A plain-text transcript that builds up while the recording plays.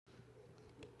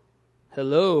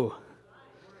Hello.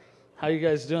 How you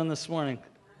guys doing this morning?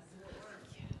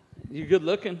 You good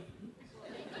looking?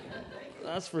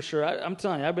 That's for sure. I'm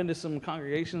telling you, I've been to some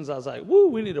congregations. I was like, woo,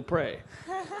 we need to pray.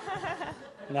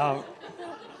 No.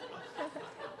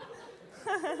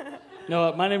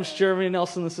 No, my name's Jeremy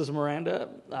Nelson. This is Miranda.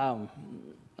 I don't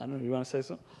know, you want to say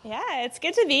something? Yeah, it's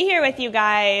good to be here with you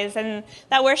guys. And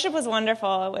that worship was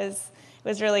wonderful. It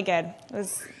was really good. It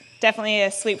was definitely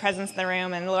a sweet presence in the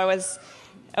room. And the Lord was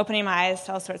opening my eyes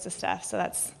to all sorts of stuff. So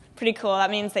that's pretty cool.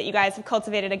 That means that you guys have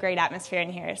cultivated a great atmosphere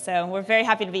in here. So we're very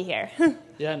happy to be here.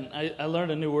 Yeah, and I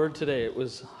learned a new word today. It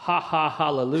was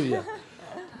hallelujah.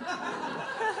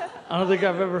 I don't think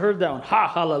I've ever heard that one.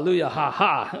 Hallelujah,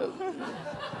 ha.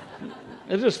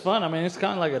 It's just fun. I mean, it's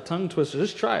kind of like a tongue twister.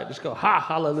 Just try it. Just go,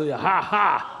 hallelujah,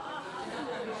 ha.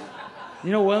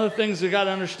 You know, one of the things we got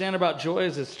to understand about joy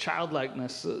is its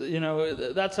childlikeness. You know,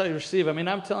 that's how you receive. I mean,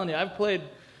 I'm telling you, I've played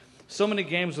so many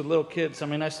games with little kids. I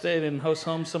mean, I stayed in host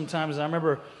homes sometimes. I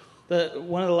remember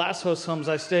one of the last host homes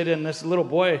I stayed in, this little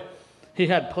boy, he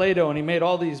had Play-Doh, and he made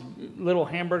all these little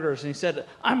hamburgers. And he said,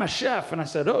 I'm a chef. And I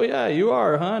said, oh, yeah, you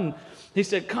are, huh? And he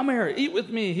said, come here, eat with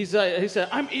me. He said,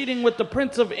 I'm eating with the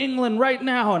Prince of England right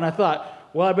now. And I thought,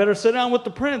 well, I better sit down with the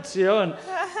prince, you know.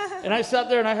 And I sat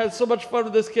there, and I had so much fun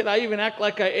with this kid. I even act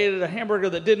like I ate a hamburger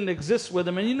that didn't exist with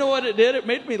him. And you know what it did? It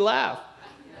made me laugh.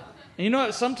 And you know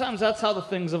what? Sometimes that's how the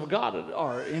things of God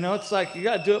are. You know, it's like you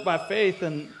got to do it by faith.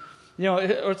 And, you know,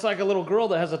 or it's like a little girl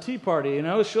that has a tea party. You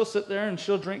know, she'll sit there and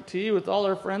she'll drink tea with all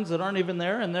her friends that aren't even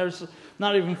there. And there's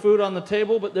not even food on the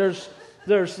table, but there's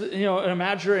you know, an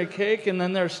imaginary cake. And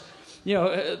then there's, you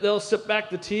know, they'll sip back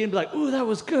the tea and be like, ooh, that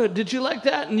was good. Did you like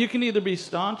that? And you can either be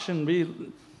staunch and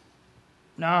be,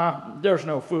 nah, there's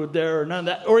no food there or none of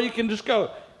that. Or you can just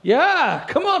go, yeah,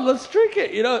 come on, let's drink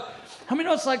it. You know, how many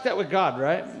know it's like that with God,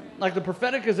 right? Like the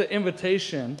prophetic is an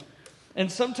invitation,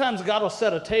 and sometimes God will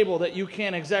set a table that you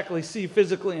can't exactly see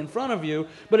physically in front of you,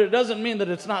 but it doesn't mean that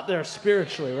it's not there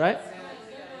spiritually, right?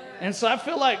 And so I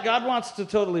feel like God wants to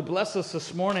totally bless us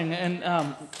this morning,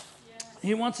 and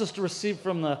He wants us to receive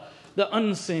from the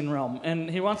unseen realm, and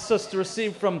He wants us to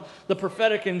receive from the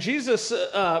prophetic. And Jesus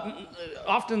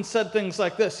often said things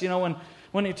like this, you know,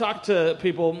 when He talked to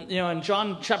people, you know, in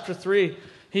John chapter 3,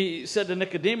 He said to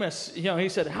Nicodemus, you know, He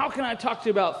said, how can I talk to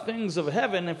you about things of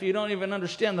heaven if you don't even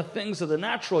understand the things of the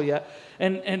natural yet?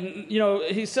 And you know,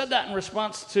 He said that in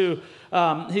response to,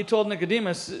 He told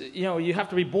Nicodemus, you know, you have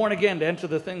to be born again to enter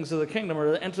the things of the kingdom,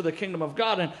 or to enter the kingdom of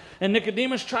God. And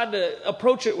Nicodemus tried to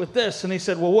approach it with this, and he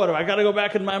said, well, what, do I got to go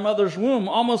back in my mother's womb?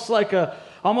 Almost like a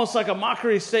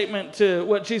mockery statement to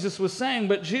what Jesus was saying,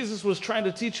 but Jesus was trying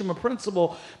to teach him a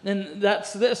principle, and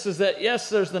that's this, is that, yes,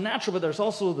 there's the natural, but there's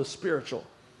also the spiritual.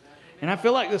 And I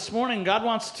feel like this morning God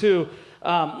wants to,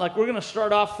 like we're going to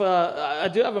start off, I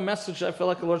do have a message I feel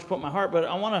like the Lord's put in my heart, but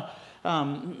I want to,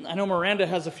 I know Miranda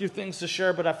has a few things to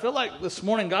share, but I feel like this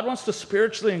morning God wants to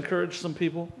spiritually encourage some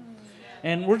people.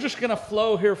 And we're just going to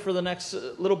flow here for the next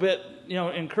little bit, you know,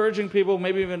 encouraging people,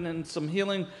 maybe even in some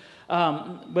healing.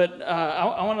 But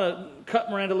I want to cut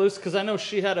Miranda loose because I know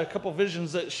she had a couple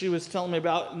visions that she was telling me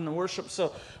about in the worship. So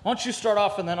why don't you start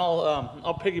off, and then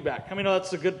I'll piggyback. I mean,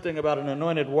 that's a good thing about an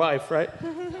anointed wife, right?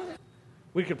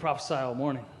 We could prophesy all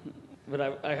morning, but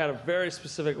I had a very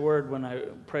specific word when I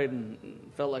prayed and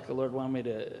felt like the Lord wanted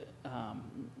me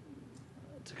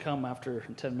to come after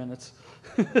 10 minutes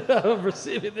of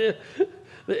receiving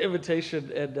the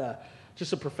invitation, and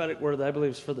just a prophetic word that I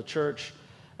believe is for the church.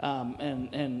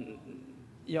 And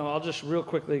you know, I'll just real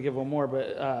quickly give one more,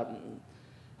 but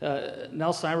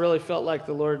Nelson, I really felt like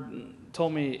the Lord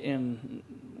told me in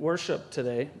worship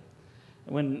today,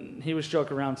 when he was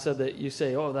joking around, said that you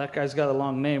say, oh, that guy's got a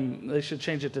long name, they should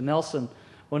change it to Nelson.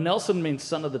 Well, Nelson means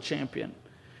son of the champion.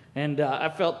 And I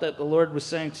felt that the Lord was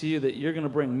saying to you that you're going to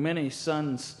bring many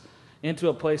sons into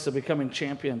a place of becoming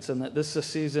champions, and that this is a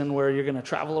season where you're going to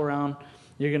travel around.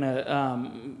 You're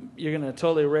gonna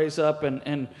totally raise up,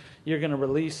 and you're gonna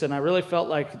release. And I really felt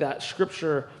like that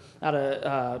scripture out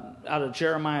of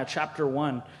Jeremiah chapter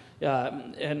 1,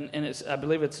 and it's, I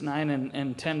believe it's 9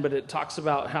 and 10, but it talks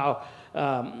about how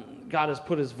God has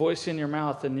put His voice in your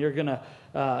mouth, and you're gonna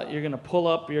pull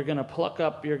up, you're gonna pluck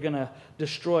up, you're gonna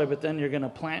destroy, but then you're gonna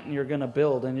plant and you're gonna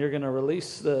build, and you're gonna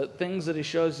release the things that He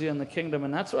shows you in the kingdom.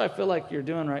 And that's what I feel like you're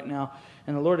doing right now.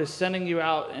 And the Lord is sending you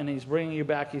out, and He's bringing you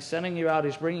back. He's sending you out,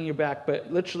 He's bringing you back.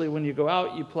 But literally, when you go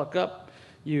out, you pluck up,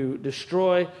 you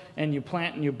destroy, and you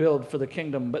plant and you build for the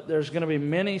kingdom. But there's going to be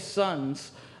many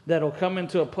sons that'll come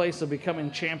into a place of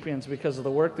becoming champions because of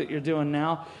the work that you're doing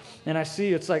now. And I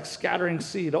see it's like scattering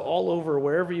seed all over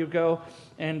wherever you go,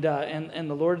 and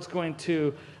the Lord's going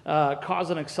to cause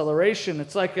an acceleration.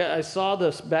 It's like I saw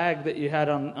this bag that you had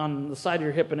on the side of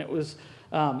your hip, and it was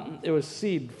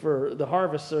seed for the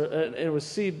harvest. It was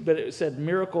seed, but it said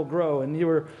 "Miracle Grow," and you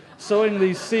were sowing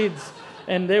these seeds.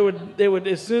 And they would,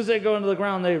 as soon as they go into the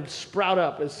ground, they would sprout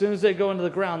up. As soon as they go into the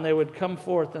ground, they would come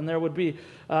forth, and there would be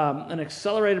an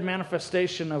accelerated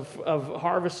manifestation of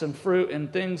harvest and fruit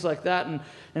and things like that.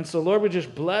 And so, Lord, we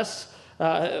just bless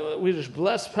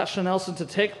Pastor Nelson to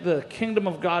take the kingdom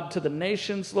of God to the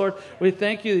nations, Lord. We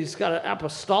thank you. He's got an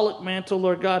apostolic mantle,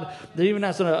 Lord God, that even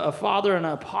as a father and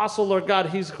an apostle, Lord God,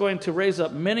 he's going to raise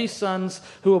up many sons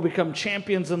who will become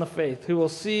champions in the faith, who will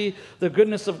see the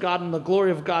goodness of God and the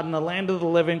glory of God in the land of the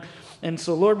living. And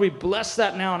so, Lord, we bless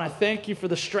that now, and I thank you for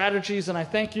the strategies, and I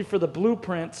thank you for the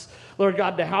blueprints, Lord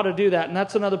God, to how to do that. And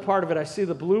that's another part of it. I see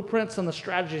the blueprints and the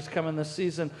strategies coming this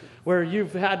season where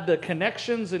you've had the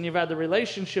connections and you've had the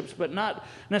relationships, but not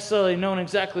necessarily known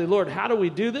exactly, Lord, how do we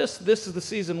do this? This is the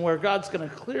season where God's going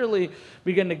to clearly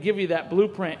begin to give you that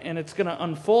blueprint, and it's going to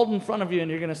unfold in front of you, and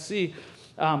you're going to see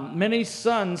many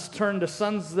sons turn to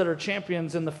sons that are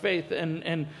champions in the faith.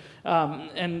 And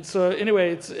so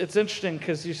anyway, it's interesting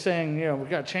because you're saying, we've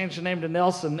got to change the name to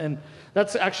Nelson, and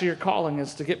that's actually your calling,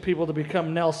 is to get people to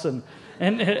become Nelson,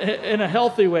 and in a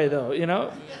healthy way,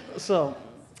 though, So,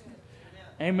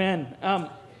 amen.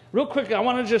 Real quick, I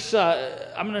want to just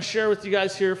I'm going to share with you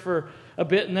guys here for a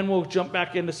bit, and then we'll jump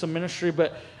back into some ministry.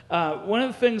 But one of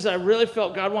the things I really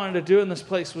felt God wanted to do in this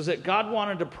place was that God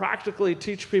wanted to practically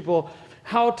teach people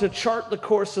how to chart the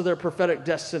course of their prophetic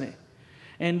destiny.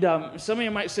 And some of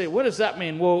you might say, what does that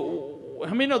mean? Well,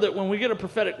 how many know that when we get a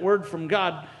prophetic word from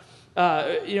God,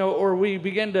 or we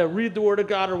begin to read the Word of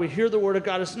God, or we hear the Word of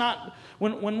God, it's not,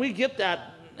 when we get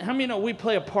that, how many know we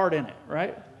play a part in it,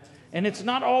 right? And it's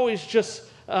not always just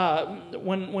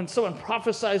when someone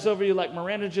prophesies over you like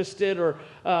Miranda just did, or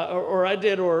I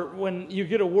did, or when you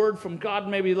get a word from God,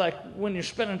 maybe like when you're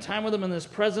spending time with Him in His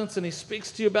presence and He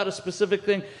speaks to you about a specific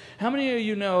thing. How many of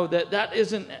you know that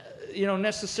isn't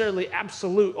necessarily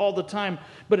absolute all the time,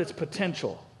 but it's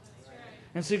potential?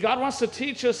 And see, God wants to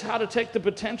teach us how to take the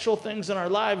potential things in our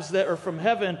lives that are from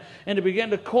heaven and to begin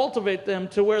to cultivate them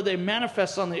to where they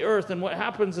manifest on the earth. And what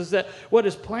happens is that what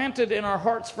is planted in our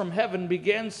hearts from heaven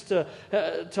begins to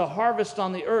harvest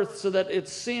on the earth so that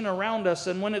it's seen around us.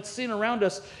 And when it's seen around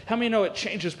us, how many know it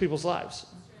changes people's lives?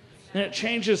 And it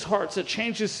changes hearts, it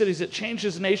changes cities, it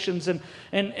changes nations.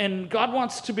 And God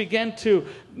wants to begin to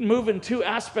move in two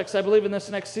aspects, I believe, in this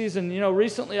next season.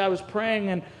 Recently I was praying,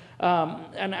 and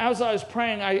as I was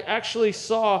praying, I actually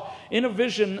saw in a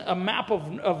vision a map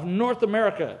of North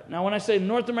America. Now, when I say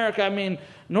North America, I mean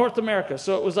North America.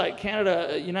 So it was like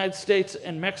Canada, United States,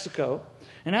 and Mexico.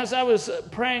 And as I was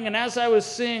praying and as I was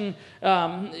seeing,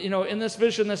 in this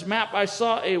vision, this map, I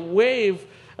saw a wave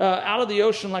out of the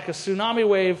ocean, like a tsunami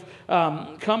wave,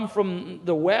 come from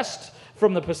the west,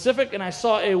 from the Pacific, and I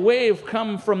saw a wave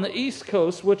come from the East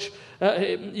Coast, which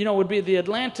would be the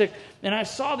Atlantic. And I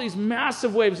saw these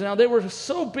massive waves. Now, they were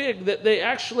so big that they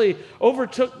actually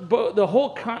overtook the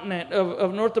whole continent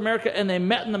of North America, and they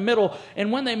met in the middle.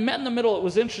 And when they met in the middle, it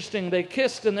was interesting. They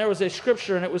kissed, and there was a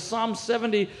scripture, and it was Psalm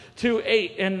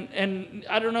 72:8. And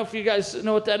I don't know if you guys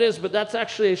know what that is, but that's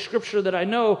actually a scripture that I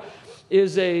know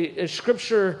is a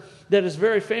scripture that is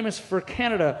very famous for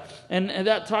Canada, and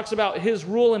that talks about His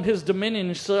rule and His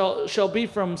dominion shall be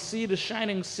from sea to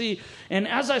shining sea. And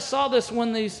as I saw this,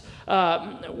 when these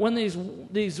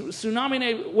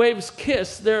tsunami waves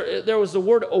kissed, there was the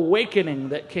word awakening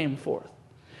that came forth.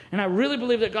 And I really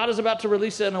believe that God is about to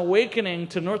release an awakening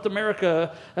to North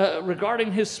America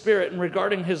regarding His Spirit and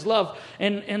regarding His love.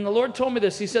 And the Lord told me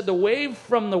this. He said the wave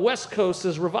from the West Coast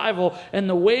is revival, and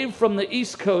the wave from the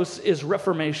East Coast is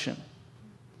reformation.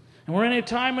 And we're in a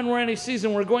time and we're in a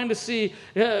season we're going to see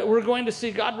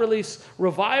God release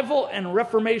revival and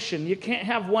reformation. You can't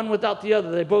have one without the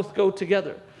other. They both go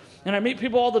together. And I meet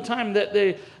people all the time that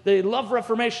they love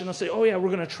reformation. They'll say, oh yeah, we're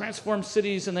going to transform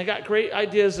cities, and they got great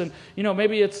ideas. And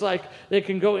maybe it's like they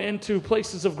can go into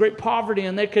places of great poverty,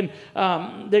 and they can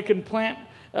plant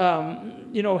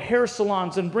hair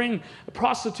salons and bring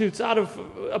prostitutes out of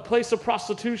a place of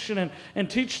prostitution and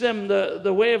teach them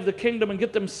the way of the kingdom and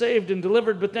get them saved and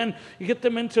delivered. But then you get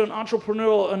them into an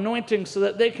entrepreneurial anointing so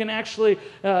that they can actually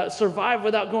survive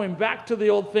without going back to the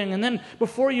old thing. And then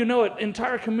before you know it,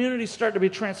 entire communities start to be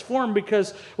transformed,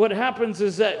 because what happens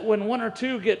is that when one or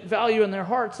two get value in their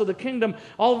hearts of the kingdom,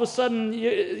 all of a sudden,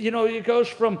 it goes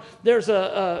from there's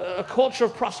a culture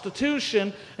of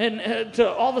prostitution and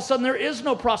to all of a sudden there is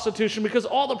no prostitution because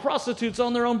all the prostitutes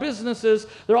own their own businesses.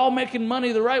 They're all making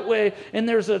money the right way, and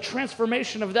there's a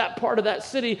transformation of that part of that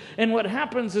city. And what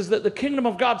happens is that the kingdom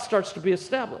of God starts to be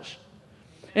established.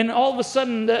 And all of a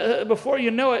sudden, before you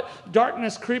know it,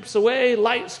 darkness creeps away,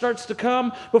 light starts to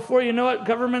come. Before you know it,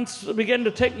 governments begin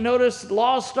to take notice,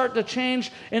 laws start to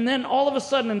change, and then all of a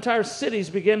sudden, entire cities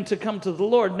begin to come to the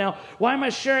Lord. Now, why am I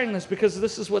sharing this? Because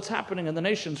this is what's happening in the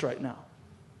nations right now.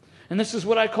 And this is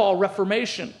what I call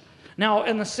reformation. Now,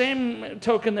 in the same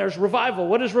token, there's revival.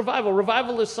 What is revival?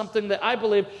 Revival is something that I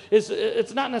believe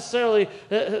it's not necessarily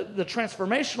the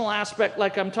transformational aspect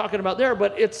like I'm talking about there,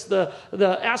 but it's the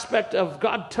aspect of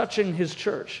God touching his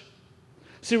church.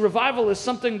 See, revival is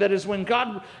something that is when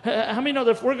God, how many know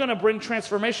that if we're going to bring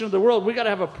transformation to the world, we got to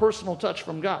have a personal touch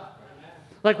from God?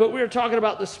 Like what we were talking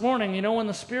about this morning, you know, when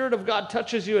the Spirit of God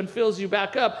touches you and fills you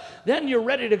back up, then you're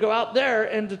ready to go out there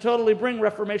and to totally bring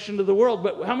reformation to the world.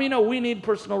 But how many know we need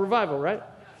personal revival, right?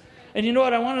 And you know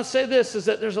what, I want to say this, is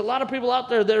that there's a lot of people out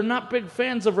there that are not big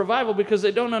fans of revival because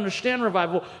they don't understand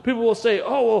revival. People will say,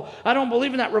 oh, well, I don't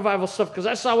believe in that revival stuff because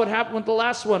I saw what happened with the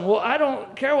last one. Well, I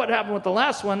don't care what happened with the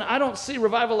last one. I don't see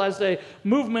revival as a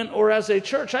movement or as a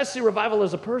church. I see revival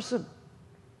as a person.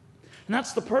 And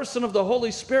that's the person of the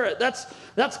Holy Spirit.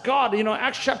 That's God. You know,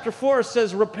 Acts chapter 4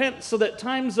 says, repent so that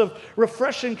times of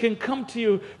refreshing can come to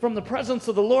you from the presence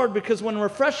of the Lord, because when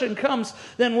refreshing comes,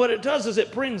 then what it does is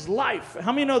it brings life.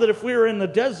 How many know that if we were in the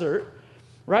desert,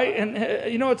 right?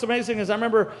 And you know what's amazing is I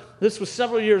remember this was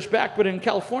several years back, but in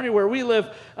California where we live,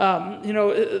 you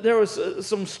know, there was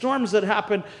some storms that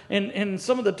happened in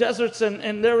some of the deserts,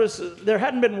 and there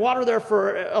hadn't been water there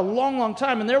for a long, long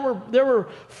time, and there were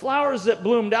flowers that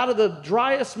bloomed out of the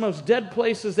driest, most dead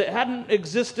places that hadn't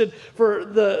existed for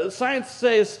the science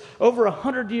says over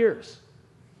 100 years.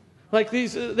 Like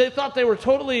these, they thought they were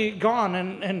totally gone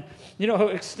and you know,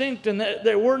 extinct, and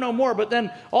there were no more. But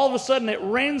then all of a sudden it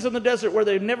rains in the desert where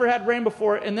they've never had rain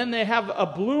before, and then they have a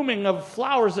blooming of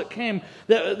flowers that came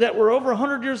that were over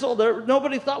 100 years old.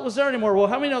 Nobody thought was there anymore. Well,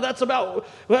 how many know that's about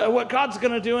what God's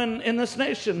going to do in this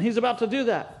nation? He's about to do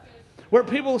that. Where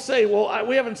people say, well,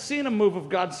 we haven't seen a move of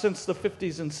God since the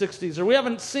 50s and 60s, or we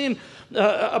haven't seen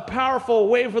a powerful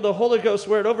wave of the Holy Ghost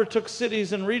where it overtook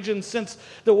cities and regions since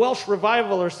the Welsh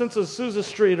revival, or since Azusa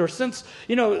Street, or since,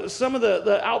 you know, some of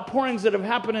the outpourings that have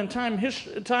happened in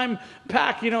time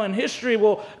back, you know, in history.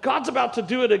 Well, God's about to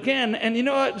do it again, and you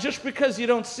know what? Just because you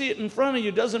don't see it in front of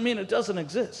you doesn't mean it doesn't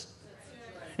exist.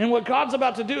 And what God's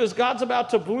about to do is God's about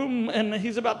to bloom, and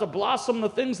he's about to blossom the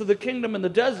things of the kingdom in the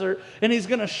desert, and he's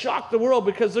going to shock the world,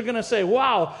 because they're going to say,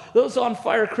 wow, those on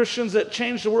fire Christians that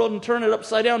change the world and turn it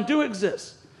upside down do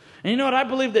exist. And you know what? I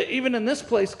believe that even in this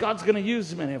place, God's going to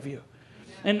use many of you.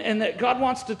 And that God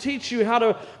wants to teach you how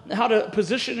to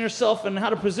position yourself and how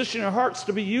to position your hearts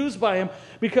to be used by him,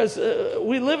 because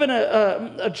we live in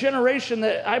a generation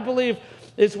that I believe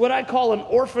is what I call an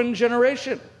orphan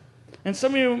generation. And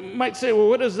some of you might say, well,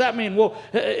 what does that mean? Well,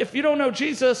 if you don't know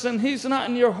Jesus and he's not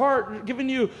in your heart giving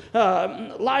you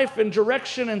life and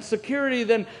direction and security,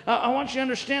 then I want you to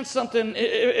understand something.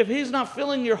 If he's not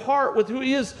filling your heart with who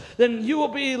he is, then you will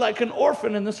be like an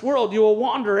orphan in this world. You will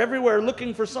wander everywhere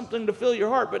looking for something to fill your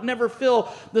heart, but never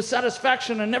feel the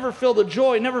satisfaction and never feel the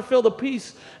joy, never feel the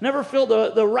peace, never feel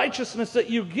the righteousness that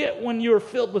you get when you are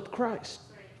filled with Christ.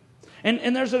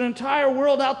 And there's an entire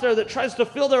world out there that tries to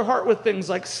fill their heart with things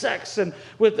like sex and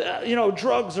with, you know,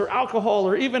 drugs or alcohol,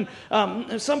 or even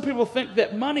some people think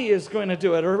that money is going to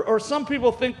do it. Or some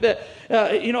people think that,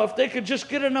 you know, if they could just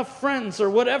get enough friends or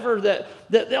whatever, that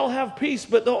they'll have peace.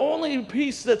 But the only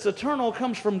peace that's eternal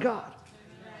comes from God.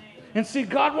 And see,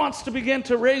 God wants to begin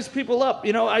to raise people up.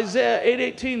 You know, Isaiah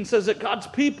 8:18 says that God's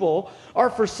people are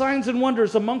for signs and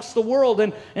wonders amongst the world.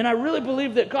 And I really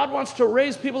believe that God wants to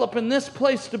raise people up in this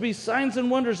place to be signs and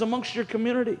wonders amongst your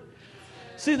community.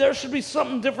 See, there should be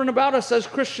something different about us as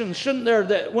Christians, shouldn't there?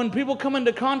 That when people come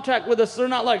into contact with us, they're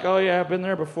not like, oh yeah, I've been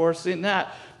there before, seen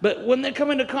that. But when they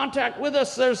come into contact with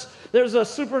us, there's a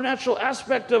supernatural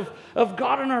aspect of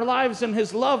God in our lives and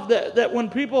his love that when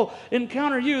people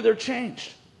encounter you, they're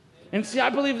changed. And see, I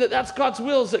believe that that's God's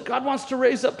will, is that God wants to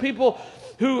raise up people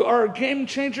who are game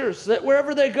changers, that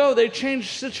wherever they go, they change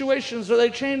situations, or they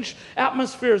change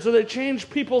atmospheres, or they change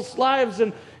people's lives,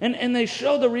 and they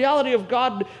show the reality of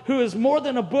God, who is more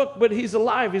than a book, but he's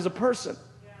alive, he's a person.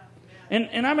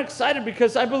 And I'm excited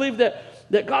because I believe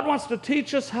that God wants to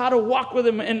teach us how to walk with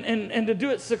him and to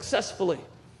do it successfully.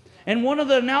 And one of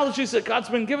the analogies that God's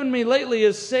been giving me lately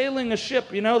is sailing a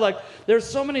ship. You know, like there's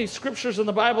so many scriptures in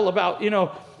the Bible about, you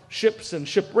know, ships and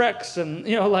shipwrecks and,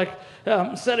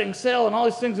 setting sail and all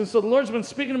these things. And so the Lord's been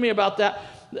speaking to me about that.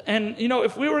 And,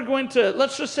 if we were going to,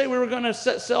 let's just say we were going to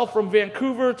set sail from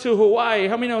Vancouver to Hawaii.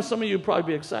 How many know some of you would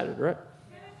probably be excited, right?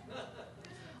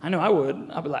 I know I would.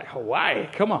 I'd be like, Hawaii,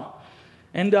 come on.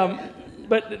 And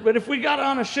but if we got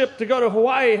on a ship to go to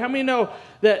Hawaii, how many know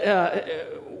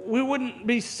that we wouldn't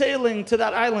be sailing to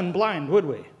that island blind, would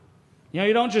we?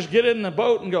 You don't just get in the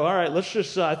boat and go, all right, let's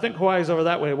just, I think Hawaii's over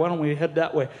that way. Why don't we head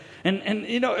that way? And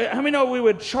how many know we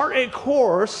would chart a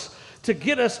course to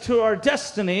get us to our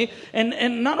destiny?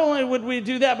 And not only would we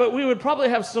do that, but we would probably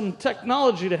have some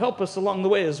technology to help us along the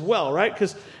way as well, right?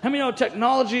 Because how many know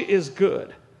technology is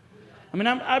good? I mean,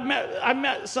 I've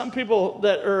met some people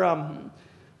that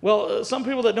are, some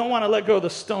people that don't want to let go of the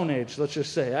Stone Age, let's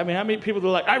just say. I mean, I meet people that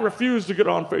are like, I refuse to get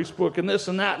on Facebook and this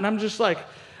and that. And I'm just like,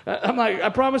 I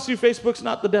promise you Facebook's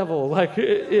not the devil. Like,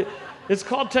 it's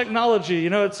called technology.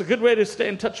 It's a good way to stay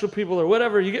in touch with people or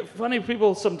whatever. You get funny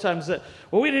people sometimes that,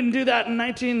 well, we didn't do that in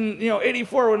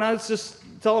 1984 when I was just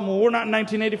tell them, well, we're not in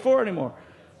 1984 anymore.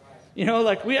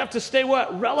 We have to stay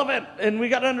relevant, and we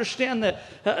got to understand that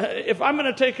if I'm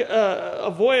going to take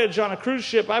a voyage on a cruise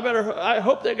ship, I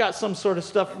hope they got some sort of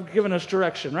stuff giving us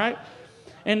direction, right?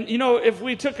 And if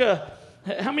we took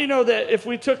how many know that if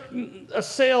we took a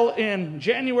sail in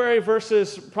January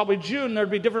versus probably June,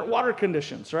 there'd be different water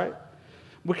conditions, right?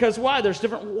 Because why? There's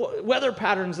different weather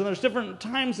patterns and there's different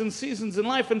times and seasons in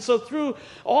life. And so through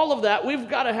all of that, we've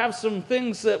got to have some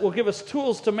things that will give us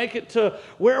tools to make it to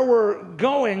where we're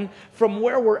going from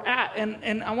where we're at.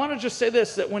 And I want to just say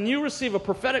this, that when you receive a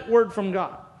prophetic word from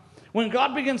God, when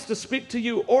God begins to speak to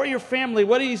you or your family,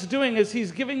 what he's doing is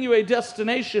he's giving you a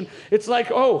destination. It's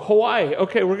like, oh, Hawaii.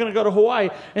 Okay, we're going to go to Hawaii.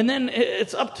 And then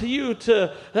it's up to you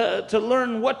to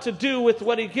learn what to do with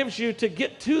what he gives you to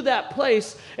get to that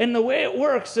place. And the way it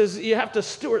works is you have to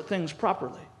steward things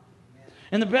properly.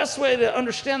 And the best way to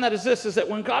understand that is this, is that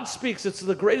when God speaks, it's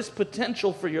the greatest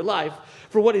potential for your life,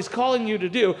 for what he's calling you to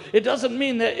do. It doesn't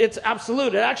mean that it's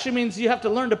absolute. It actually means you have to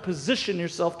learn to position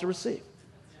yourself to receive.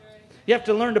 You have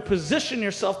to learn to position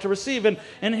yourself to receive. And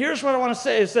here's what I want to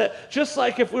say is that just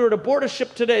like if we were to board a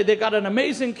ship today, they got an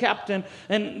amazing captain,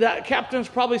 and that captain's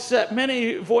probably set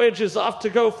many voyages off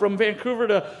to go from Vancouver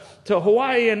to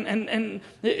Hawaii. And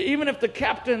even if the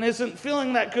captain isn't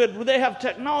feeling that good, they have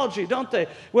technology, don't they,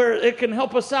 where it can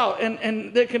help us out.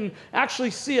 And they can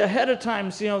actually see ahead of time,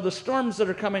 the storms that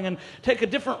are coming and take a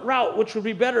different route, which would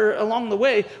be better along the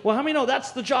way. Well, how many know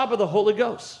that's the job of the Holy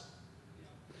Ghost?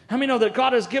 How many know that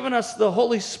God has given us the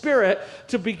Holy Spirit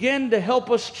to begin to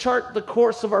help us chart the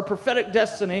course of our prophetic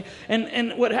destiny?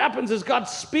 And what happens is God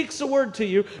speaks a word to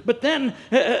you, but then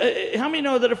how many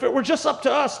know that if it were just up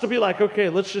to us to be like, okay,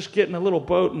 let's just get in a little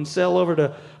boat and sail over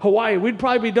to Hawaii, we'd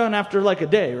probably be done after like a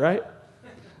day, right?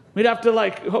 We'd have to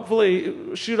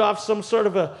hopefully shoot off some sort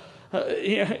of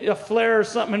a flare or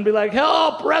something and be like,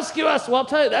 help, rescue us. Well, I'll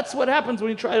tell you, that's what happens when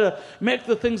you try to make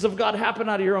the things of God happen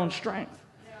out of your own strength.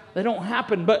 They don't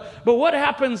happen. But what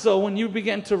happens, though, when you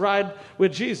begin to ride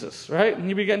with Jesus, right? And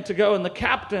you begin to go, and the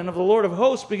captain of the Lord of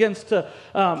hosts begins to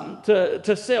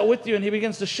sail with you, and he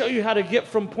begins to show you how to get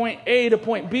from point A to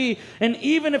point B. And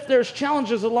even if there's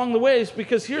challenges along the ways,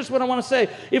 because here's what I want to say.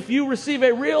 If you receive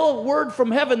a real word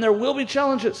from heaven, there will be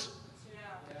challenges.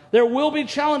 There will be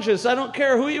challenges. I don't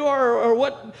care who you are or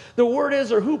what the word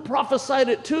is or who prophesied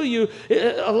it to you.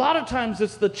 A lot of times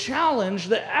it's the challenge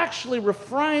that actually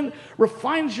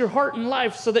refines your heart and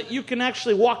life so that you can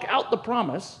actually walk out the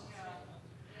promise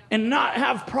and not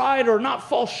have pride or not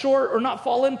fall short or not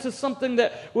fall into something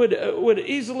that would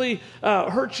easily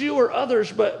hurt you or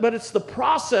others. But it's the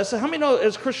process. How many know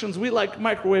as Christians we like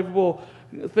microwavable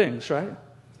things, right?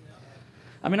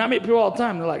 I mean, I meet people all the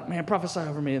time. They're like, man, prophesy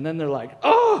over me. And then they're like,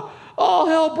 oh, all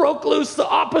hell broke loose. The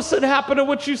opposite happened of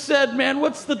what you said, man.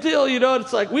 What's the deal?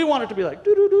 It's like, we want it to be like,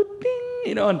 doo-doo-doo,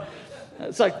 ping, and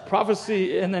it's like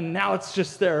prophecy. And then now it's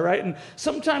just there, right? And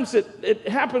sometimes it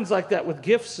happens like that with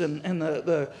gifts and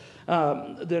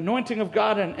the anointing of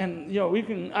God,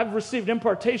 and I've received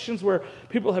impartations where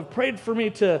people have prayed for me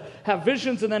to have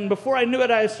visions, and then before I knew it,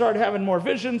 I started having more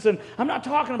visions. And I'm not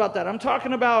talking about that. I'm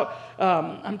talking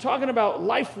about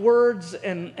life words,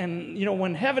 and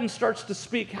when heaven starts to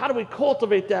speak, how do we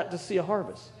cultivate that to see a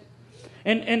harvest?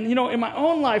 And in my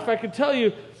own life, I can tell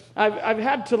you, I've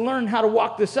had to learn how to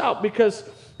walk this out, because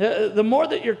the more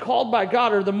that you're called by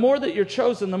God, or the more that you're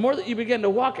chosen, the more that you begin to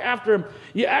walk after him,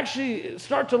 you actually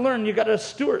start to learn you got to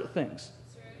steward things.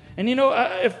 And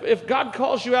if God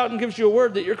calls you out and gives you a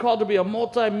word that you're called to be a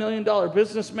multi-million-dollar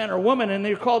businessman or woman, and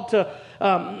you're called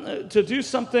to do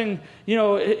something,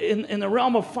 in the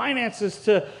realm of finances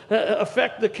to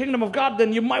affect the kingdom of God,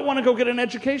 then you might want to go get an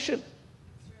education.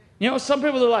 Some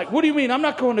people are like, what do you mean? I'm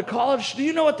not going to college. Do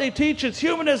you know what they teach? It's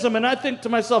humanism. And I think to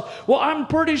myself, well, I'm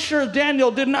pretty sure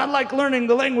Daniel did not like learning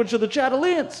the language of the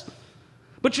Chaldeans.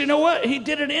 But you know what? He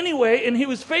did it anyway, and he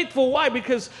was faithful. Why?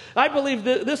 Because I believe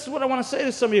that this is what I want to say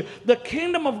to some of you. The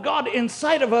kingdom of God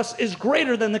inside of us is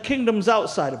greater than the kingdoms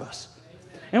outside of us.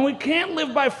 And we can't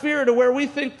live by fear to where we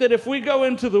think that if we go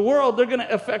into the world, they're going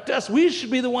to affect us. We should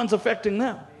be the ones affecting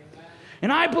them.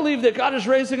 And I believe that God is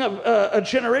raising up a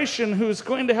generation who's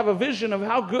going to have a vision of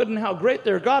how good and how great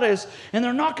their God is. And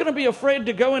they're not going to be afraid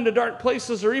to go into dark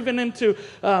places or even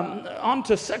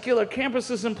onto secular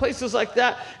campuses and places like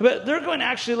that. But they're going to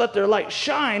actually let their light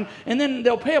shine. And then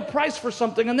they'll pay a price for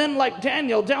something. And then like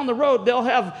Daniel, down the road, they'll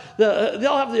have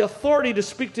the authority to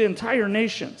speak to entire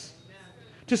nations.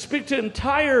 To speak to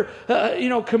entire,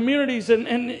 communities.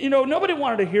 And nobody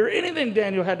wanted to hear anything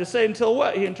Daniel had to say until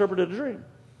what? He interpreted a dream.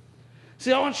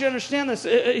 See, I want you to understand this.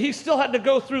 He still had to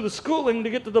go through the schooling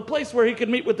to get to the place where he could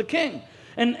meet with the king.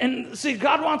 And see,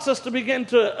 God wants us to begin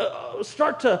to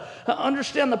start to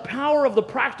understand the power of the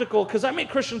practical. Because I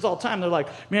meet Christians all the time. They're like,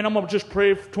 man, I'm going to just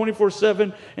pray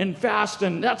 24/7 and fast,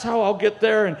 and that's how I'll get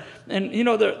there. And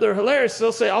they're hilarious.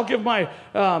 They'll say, I'll give my,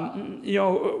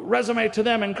 resume to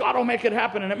them, and God will make it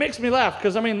happen. And it makes me laugh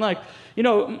because,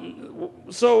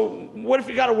 so what if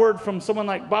you got a word from someone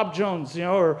like Bob Jones,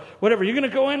 or whatever? You're going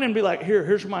to go in and be like,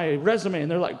 here's my resume.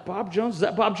 And they're like, Bob Jones? Is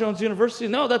that Bob Jones University?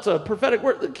 No, that's a prophetic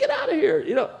word. Get out of here.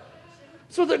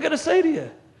 That's what they're going to say to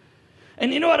you.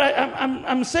 And you know what?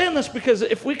 I'm saying this because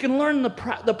if we can learn the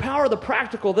power of the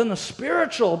practical, then the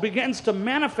spiritual begins to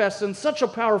manifest in such a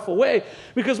powerful way.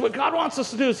 Because what God wants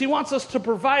us to do is he wants us to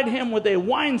provide him with a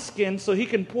wineskin so he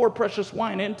can pour precious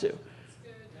wine into.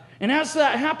 And as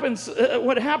that happens,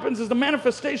 what happens is the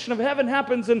manifestation of heaven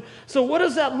happens. And so what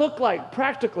does that look like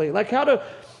practically? Like how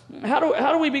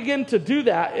do we begin to do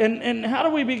that? And how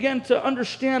do we begin to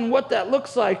understand what that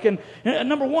looks like? And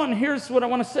number one, here's what I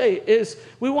want to say is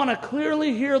we want to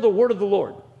clearly hear the word of the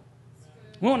Lord.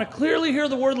 We want to clearly hear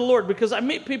the word of the Lord, because I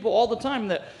meet people all the time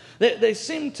that they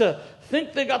seem to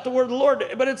think they got the word of the Lord,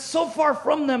 but it's so far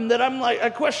from them that I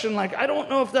question, I don't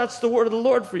know if that's the word of the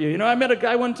Lord for you. I met a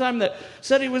guy one time that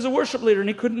said he was a worship leader and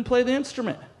he couldn't play the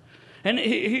instrument. And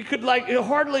he could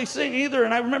hardly sing either.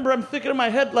 And I remember I'm thinking in my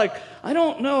head, I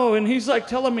don't know. And he's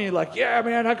telling me yeah,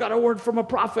 man, I got a word from a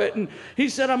prophet. And he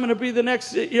said, I'm going to be the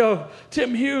next,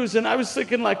 Tim Hughes. And I was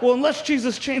thinking well, unless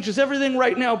Jesus changes everything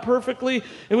right now perfectly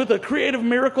and with a creative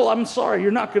miracle, I'm sorry,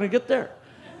 you're not going to get there.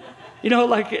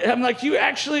 I'm you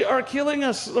actually are killing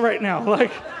us right now.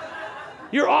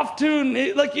 You're off tune.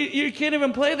 You can't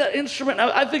even play that instrument.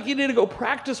 I think you need to go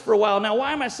practice for a while. Now,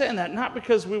 why am I saying that? Not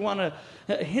because we want to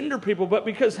hinder people, but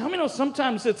because how many know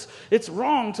sometimes it's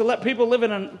wrong to let people live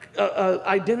in an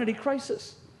identity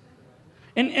crisis.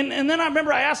 And then I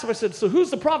remember I asked him, I said, so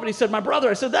who's the prophet? He said, my brother.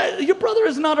 I said, your brother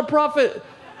is not a prophet.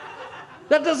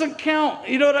 That doesn't count.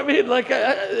 You know what I mean?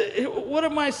 What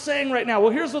am I saying right now?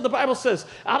 Well, here's what the Bible says.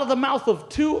 Out of the mouth of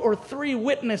 2 or 3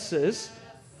 witnesses,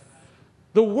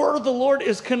 the word of the Lord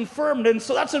is confirmed. And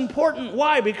so that's important.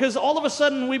 Why? Because all of a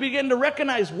sudden we begin to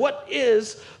recognize what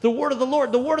is the word of the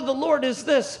Lord. The word of the Lord is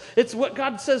this. It's what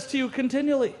God says to you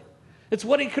continually. It's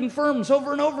what he confirms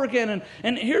over and over again.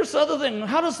 And here's the other thing.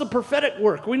 How does the prophetic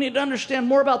work? We need to understand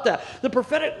more about that. The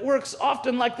prophetic works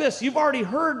often like this. You've already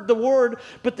heard the word,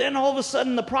 but then all of a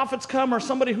sudden the prophets come, or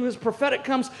somebody who is prophetic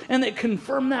comes, and they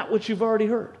confirm that which you've already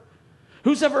heard.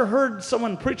 Who's ever heard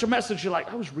someone preach a message, you're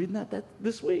like, I was reading that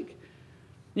this week.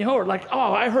 Or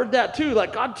oh, I heard that too.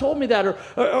 God told me that.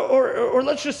 Or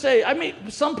let's just say, I meet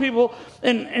some people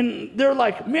and they're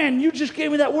like, man, you just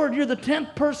gave me that word. You're the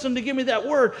 10th person to give me that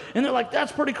word. And they're like,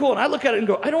 that's pretty cool. And I look at it and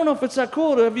go, I don't know if it's that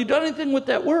cool. Have you done anything with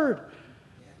that word?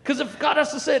 Because if God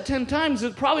has to say it 10 times,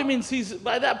 it probably means he's,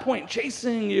 by that point,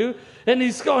 chasing you. And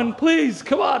he's going, please,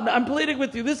 come on, I'm pleading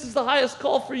with you. This is the highest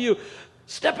call for you.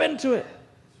 Step into it.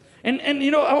 And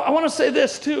I want to say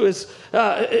this too, is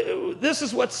this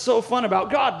is what's so fun about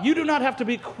God. You do not have to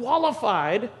be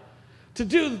qualified to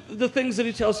do the things that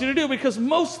he tells you to do, because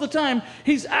most of the time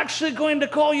he's actually going to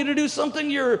call you to do something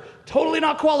you're totally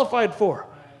not qualified for.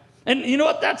 And you know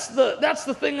what? That's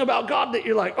the thing about God that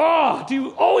you're like, oh, do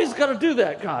you always got to do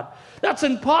that, God? That's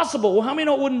impossible. Well, how many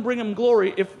know it wouldn't bring him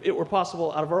glory if it were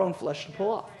possible out of our own flesh to pull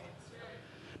off?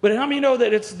 But how many know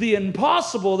that it's the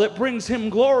impossible that brings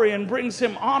him glory and brings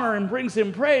him honor and brings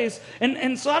him praise?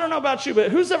 And so I don't know about you,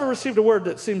 but who's ever received a word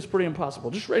that seems pretty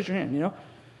impossible? Just raise your hand,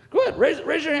 Go ahead,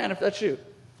 raise your hand if that's you.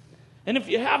 And if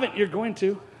you haven't, you're going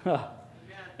to.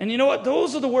 And you know what?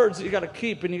 Those are the words that you got to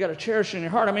keep and you got to cherish in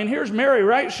your heart. I mean, here's Mary,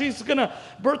 right? She's going to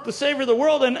birth the Savior of the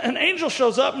world, and an angel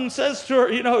shows up and says to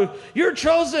her, you're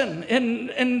chosen.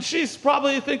 And she's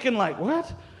probably thinking like,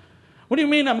 what? What do you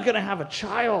mean I'm going to have a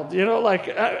child?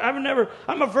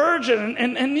 I'm a virgin.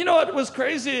 And you know what was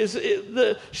crazy is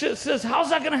she says, how's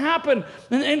that going to happen?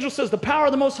 And the angel says, the power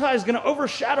of the Most High is going to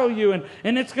overshadow you,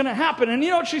 and it's going to happen. And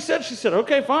you know what she said? She said,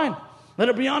 okay, fine. Let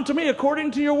it be unto me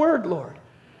according to your word, Lord.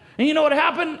 And you know what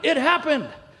happened? It happened.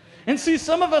 And see,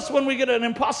 some of us, when we get an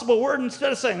impossible word,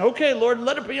 instead of saying, okay, Lord,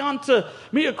 let it be unto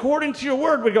me according to your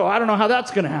word, we go, I don't know how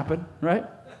that's going to happen, right?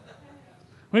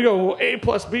 We go, well, A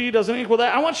plus B doesn't equal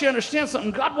that. I want you to understand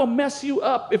something. God will mess you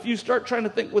up if you start trying to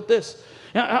think with this.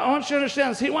 Now, I want you to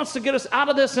understand this. He wants to get us out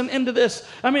of this and into this.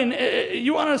 I mean,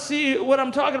 you want to see what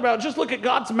I'm talking about? Just look at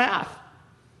God's math.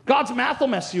 God's math will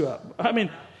mess you up. I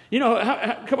mean,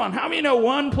 come on. How many know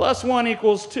 1 + 1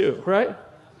 = 2, right?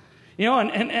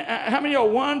 And how many know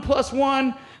 1 +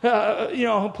 1,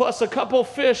 plus a couple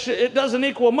fish, it doesn't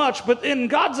equal much. But in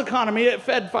God's economy, it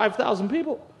fed 5,000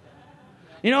 people.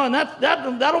 And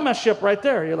that'll mess you up right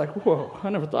there. You're like, whoa, I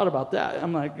never thought about that.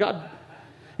 I'm like, God,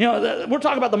 we're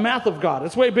talking about the math of God.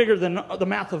 It's way bigger than the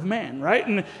math of man, right?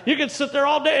 And you could sit there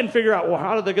all day and figure out, well,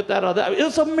 how did they get that out of that?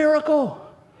 It's a miracle.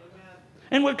 Amen.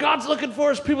 And what God's looking for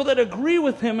is people that agree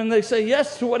with him and they say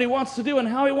yes to what he wants to do and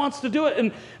how he wants to do it.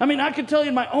 And I mean, I can tell you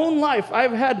in my own life,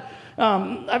 I've had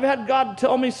God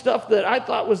tell me stuff that I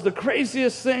thought was the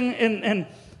craziest thing. And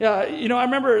I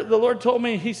remember the Lord told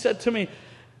me, he said to me,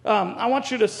 I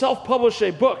want you to self-publish a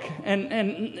book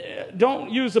and don't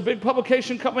use a big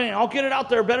publication company. I'll get it out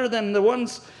there better than the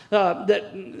ones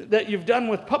that you've done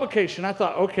with publication. I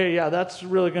thought, okay, yeah, that's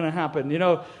really going to happen,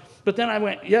 But then I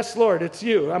went, yes, Lord, it's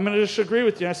you. I'm going to just agree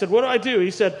with you. I said, what do I do? He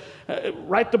said,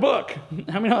 write the book.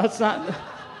 I mean, that's not...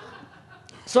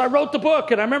 So I wrote the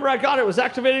book, and I remember I got it. It was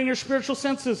Activating Your Spiritual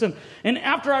Senses. And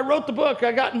after I wrote the book,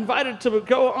 I got invited to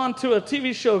go on to a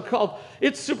TV show called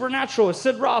It's Supernatural with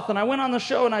Sid Roth. And I went on the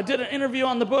show, and I did an interview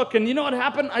on the book. And you know what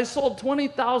happened? I sold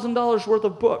 $20,000 worth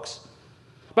of books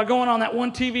by going on that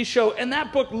one TV show. And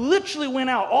that book literally went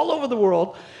out all over the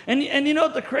world. And you know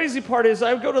what the crazy part is?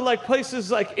 I would go to like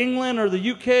places like England or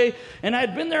the UK, and I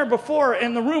had been there before,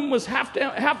 and the room was half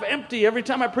empty every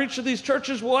time I preached to these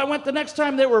churches. Well, I went the next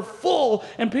time, they were full,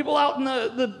 and people out in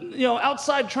the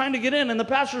outside trying to get in, and the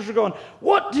pastors were going,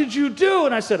 what did you do?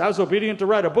 And I said, I was obedient to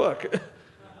write a book.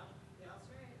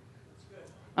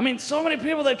 I mean, so many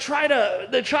people, they try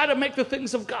to make the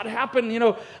things of God happen.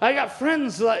 I got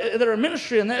friends that are in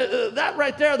ministry, and that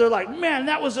right there, they're like, man,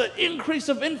 that was an increase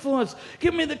of influence.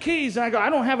 Give me the keys. And I go, I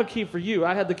don't have a key for you.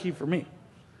 I had the key for me.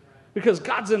 Because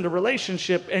God's into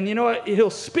relationship, and you know what? He'll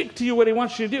speak to you what he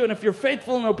wants you to do. And if you're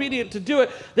faithful and obedient to do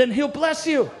it, then he'll bless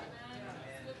you.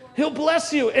 He'll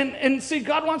bless you. And see,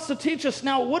 God wants to teach us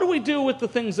now, what do we do with the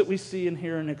things that we see and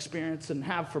hear and experience and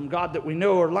have from God that we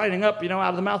know are lining up, out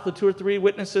of the mouth of 2 or 3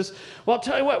 witnesses? Well, I'll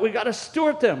tell you what, we got to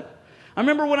steward them. I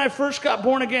remember when I first got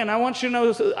born again, I want you to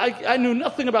know, I knew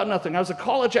nothing about nothing. I was a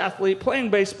college athlete playing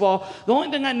baseball. The only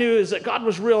thing I knew is that God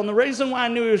was real. And the reason why I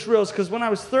knew he was real is because when I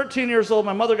was 13 years old,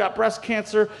 my mother got breast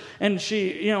cancer, and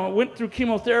she, went through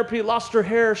chemotherapy, lost her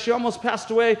hair. She almost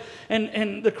passed away.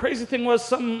 And the crazy thing was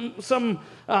some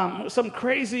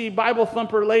crazy Bible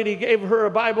thumper lady gave her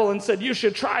a Bible and said, you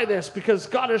should try this because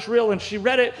God is real. And she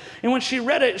read it. And when she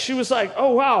read it, she was like,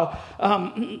 oh, wow,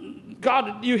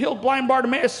 God, you healed blind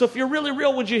Bartimaeus, so if you're really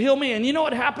real, would you heal me? And you know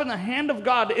what happened? The hand of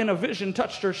God in a vision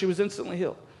touched her. She was instantly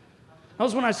healed. That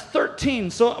was when I was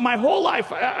 13. So my whole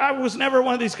life, I was never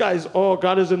one of these guys, oh,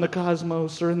 God is in the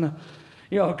cosmos or in the,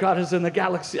 God is in the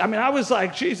galaxy. I mean, I was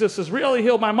like, Jesus has really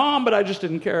healed my mom, but I just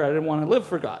didn't care. I didn't want to live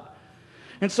for God.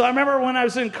 And so I remember when I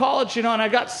was in college, and I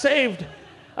got saved,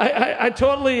 I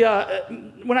totally,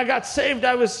 when I got saved,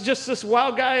 I was just this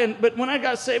wild guy. But when I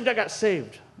got saved, I got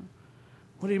saved.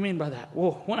 What do you mean by that?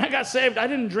 Well, when I got saved, I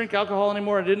didn't drink alcohol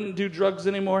anymore. I didn't do drugs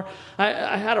anymore.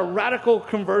 I had a radical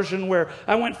conversion where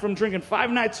I went from drinking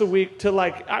 5 nights a week to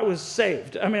like I was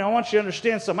saved. I mean, I want you to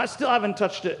understand something. I still haven't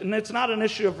touched it. And it's not an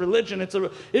issue of religion. It's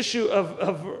an issue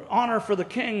of honor for the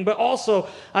king. But also,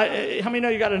 how many know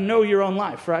you got to know your own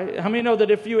life, right? How many know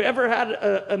that if you ever had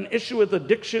an issue with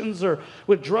addictions or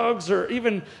with drugs or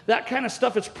even that kind of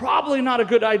stuff, it's probably not a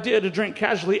good idea to drink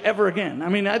casually ever again. I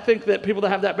mean, I think that people that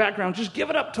have that background, just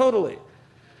give it up totally.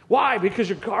 Why? Because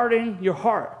you're guarding your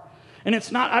heart. And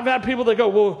it's not, I've had people that go,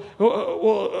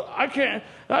 well, I can't,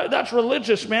 that's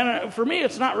religious, man. For me,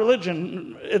 it's not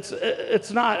religion.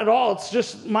 It's not at all. It's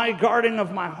just my guarding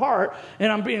of my heart,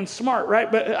 and I'm being smart, right?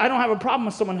 But I don't have a problem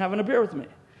with someone having a beer with me.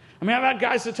 I mean, I've had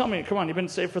guys that tell me, come on, you've been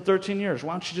saved for 13 years.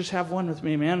 Why don't you just have one with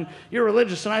me, man? You're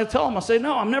religious. And I tell them, I say,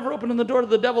 no, I'm never opening the door to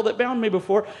the devil that bound me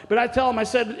before. But I tell them, I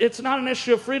said, it's not an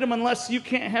issue of freedom unless you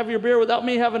can't have your beer without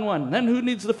me having one. Then who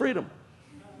needs the freedom?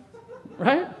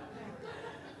 Right?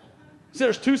 See,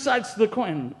 there's two sides to the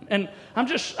coin. And I'm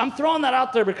throwing that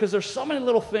out there because there's so many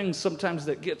little things sometimes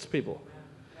that gets people.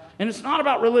 And it's not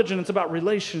about religion, it's about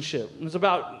relationship. It's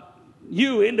about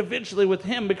you individually with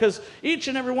him, because each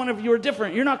and every one of you are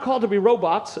different. You're not called to be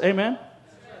robots. Amen?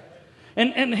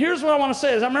 And here's what I want to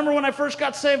say is, I remember when I first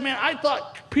got saved, man, I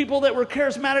thought people that were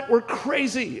charismatic were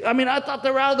crazy. I mean, I thought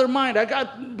they were out of their mind. I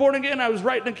got born again. I was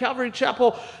right in a Calvary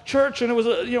Chapel church, and it was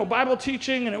Bible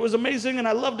teaching, and it was amazing, and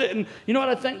I loved it. And you know what?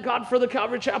 I thank God for the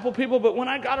Calvary Chapel people, but when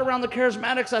I got around the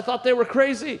charismatics, I thought they were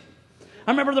crazy. I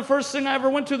remember the first thing I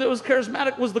ever went to that was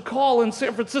charismatic was the Call in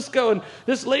San Francisco, and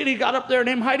this lady got up there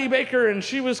named Heidi Baker, and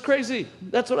she was crazy.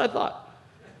 That's what I thought.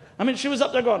 I mean, she was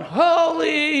up there going,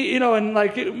 holy, and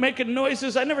like making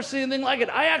noises. I never seen anything like it.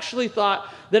 I actually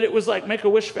thought that it was like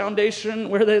Make-A-Wish Foundation,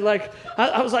 where they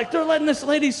I was like, they're letting this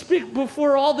lady speak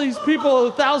before all these people,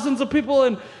 thousands of people,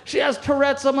 and she has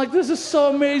Tourette's. I'm like, this is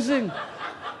so amazing.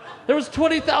 There was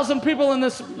 20,000 people in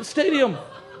this stadium.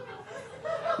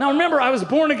 Now remember, I was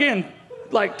born again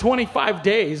like 25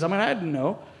 days. I mean, I didn't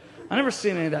know. I never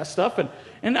seen any of that stuff.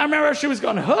 And I remember she was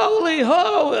going, holy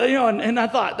ho, and I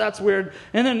thought, that's weird.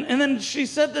 And then she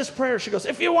said this prayer. She goes,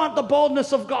 if you want the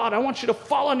boldness of God, I want you to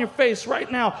fall on your face right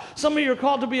now. Some of you are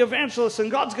called to be evangelists, and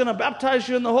God's going to baptize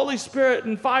you in the Holy Spirit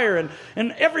and fire.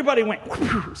 And everybody went,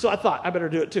 whoosh. So I thought, I better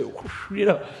do it too.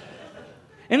 Whoosh.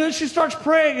 And then she starts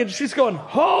praying, and she's going,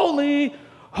 holy,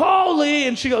 holy.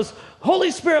 And she goes,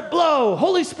 Holy Spirit, blow,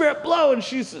 Holy Spirit, blow. And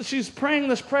she's praying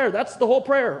this prayer. That's the whole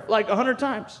prayer, like 100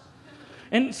 times.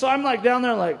 And so I'm like down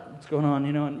there like, what's going on,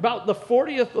 And about the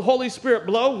 40th Holy Spirit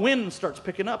blow, wind starts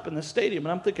picking up in the stadium.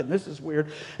 And I'm thinking, this is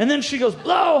weird. And then she goes,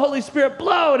 blow, Holy Spirit,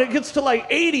 blow. And it gets to like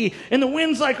 80. And the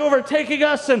wind's like overtaking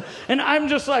us. And I'm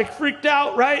just like freaked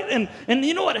out, right? And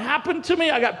you know what happened to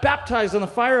me? I got baptized in the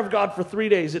fire of God for 3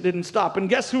 days. It didn't stop. And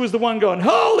guess who was the one going,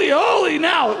 holy, holy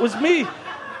now? It was me.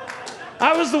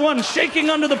 I was the one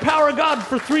shaking under the power of God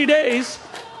for 3 days.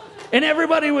 And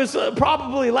everybody was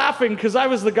probably laughing because I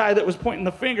was the guy that was pointing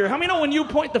the finger. How many know when you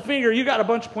point the finger, you got a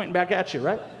bunch pointing back at you,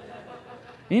 right?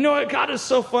 And you know what? God is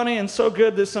so funny and so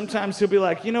good that sometimes he'll be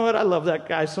like, you know what? I love that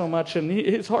guy so much. And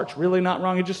his heart's really not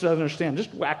wrong. He just doesn't understand.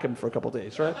 Just whack him for a couple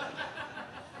days, right?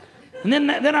 And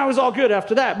then I was all good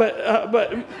after that.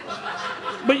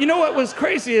 But you know what was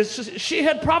crazy is she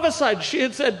had prophesied. She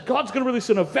had said, God's going to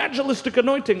release an evangelistic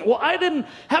anointing. Well, I didn't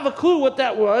have a clue what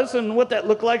that was and what that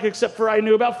looked like, except for I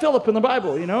knew about Philip in the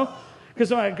Bible,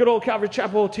 Because my good old Calvary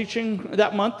Chapel teaching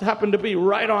that month happened to be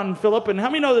right on Philip. And how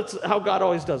many know that's how God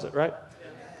always does it, right?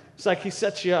 It's like he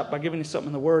sets you up by giving you something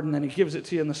in the Word, and then he gives it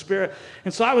to you in the Spirit.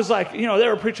 And so I was like, they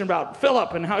were preaching about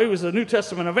Philip and how he was a New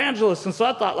Testament evangelist. And so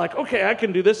I thought, like, okay, I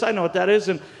can do this. I know what that is.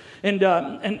 And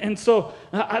so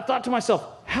I thought to myself,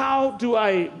 how do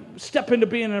I step into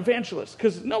being an evangelist?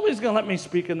 Because nobody's going to let me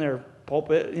speak in their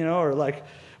pulpit, or like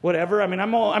whatever. I mean,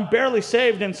 I'm barely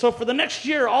saved. And so for the next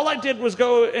year, all I did was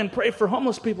go and pray for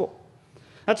homeless people.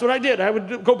 That's what I did. I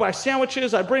would go buy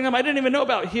sandwiches. I'd bring them. I didn't even know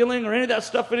about healing or any of that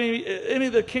stuff, any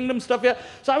of the kingdom stuff yet.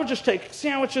 So I would just take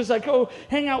sandwiches. I'd go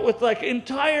hang out with like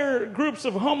entire groups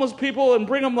of homeless people and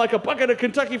bring them like a bucket of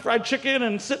Kentucky Fried Chicken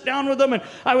and sit down with them. And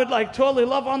I would like totally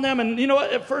love on them. And you know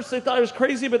what? At first they thought I was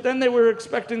crazy, but then they were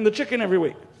expecting the chicken every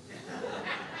week.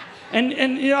 And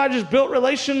I just built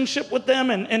relationship with them.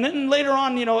 And then later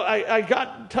on, I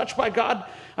got touched by God.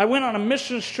 I went on a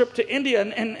missions trip to India,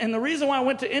 and the reason why I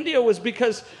went to India was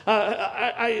because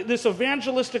this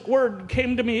evangelistic word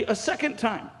came to me a second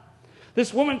time.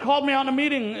 This woman called me on a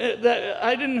meeting that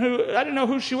I didn't know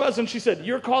who she was, and she said,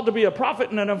 you're called to be a prophet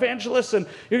and an evangelist, and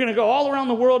you're going to go all around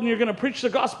the world, and you're going to preach the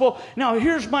gospel. Now,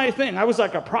 here's my thing. I was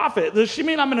like, a prophet? Does she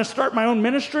mean I'm going to start my own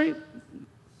ministry?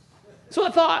 So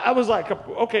I was like,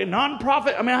 okay,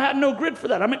 non-profit. I mean, I had no grid for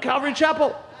that. I'm at Calvary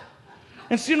Chapel.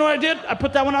 And so you know what I did? I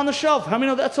put that one on the shelf. How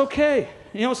many know that's okay?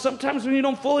 Sometimes when you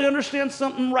don't fully understand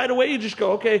something right away, you just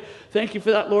go, okay, thank you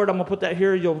for that, Lord. I'm going to put that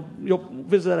here. You'll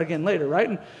visit that again later, right?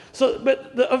 And so,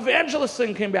 but the evangelist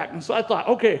thing came back. And so I thought,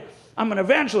 okay, I'm an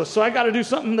evangelist, so I got to do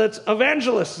something that's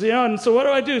evangelist, And so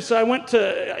what do? So I went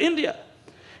to India.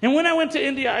 And when I went to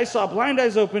India, I saw blind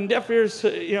eyes open, deaf ears,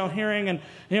 hearing. And,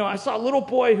 I saw a little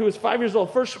boy who was 5 years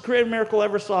old, first creative miracle I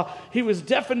ever saw. He was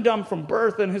deaf and dumb from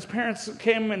birth, and his parents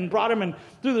came and brought him, and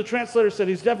through the translator said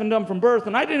he's deaf and dumb from birth.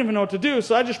 And I didn't even know what to do,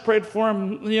 so I just prayed for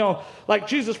him, like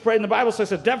Jesus prayed in the Bible. So I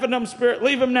said, deaf and dumb spirit,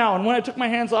 leave him now. And when I took my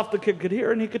hands off, the kid could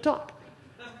hear and he could talk.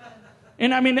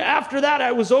 And I mean, after that,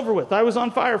 I was over with. I was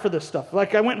on fire for this stuff.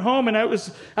 Like, I went home and I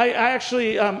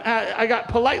got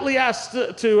politely asked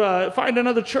to find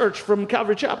another church from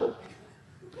Calvary Chapel.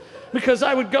 Because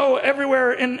I would go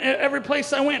everywhere, and every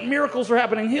place I went, miracles were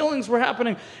happening, healings were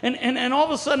happening, and all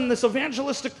of a sudden this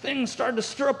evangelistic thing started to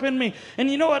stir up in me.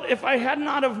 And you know what? If I had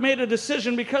not have made a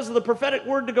decision because of the prophetic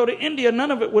word to go to India,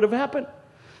 none of it would have happened.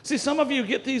 See, some of you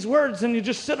get these words and you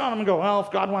just sit on them and go, well,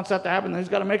 if God wants that to happen, then he's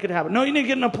got to make it happen. No, you need to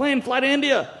get in a plane, fly to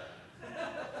India.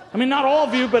 I mean, not all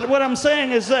of you, but what I'm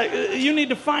saying is that you need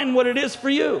to find what it is for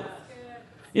you.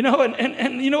 You know,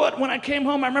 and you know what? When I came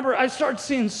home, I remember I started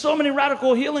seeing so many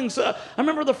radical healings. I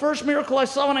remember the first miracle I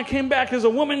saw when I came back is a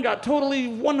woman got totally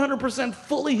 100%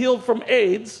 fully healed from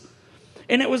AIDS.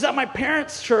 And it was at my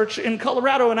parents' church in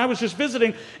Colorado, and I was just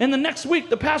visiting. And the next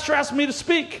week, the pastor asked me to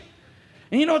speak.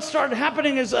 And you know what started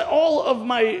happening is that all of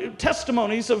my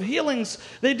testimonies of healings,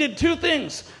 they did two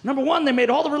things. Number one, they made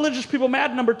all the religious people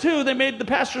mad. Number two, they made the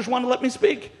pastors want to let me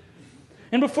speak.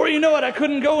 And before you know it, I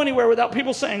couldn't go anywhere without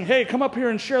people saying, hey, come up here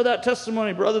and share that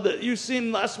testimony, brother, that you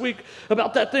seen last week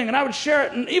about that thing. And I would share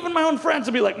it, and even my own friends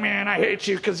would be like, man, I hate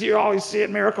you because you always see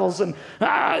miracles. And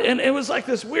it was like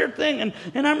this weird thing.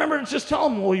 And I remember just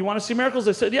telling them, well, you want to see miracles?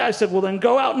 They said, yeah. I said, well, then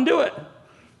go out and do it.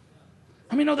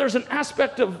 I mean, no, there's an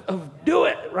aspect of do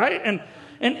it, right?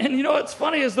 And you know what's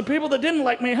funny is the people that didn't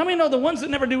like me, how many know the ones that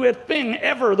never do a thing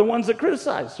ever, the ones that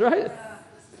criticize, right?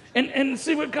 And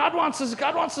see, what God wants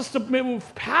us to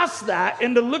move past that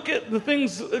and to look at the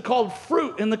things called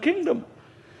fruit in the kingdom.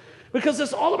 Because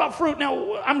it's all about fruit.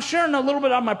 Now, I'm sharing a little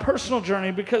bit on my personal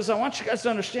journey because I want you guys to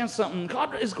understand something.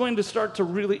 God is going to start to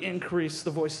really increase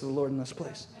the voice of the Lord in this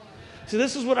place. See,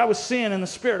 this is what I was seeing in the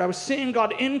Spirit. I was seeing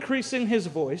God increasing his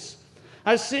voice.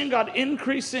 I was seeing God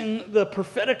increasing the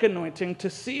prophetic anointing to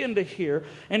see and to hear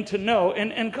and to know.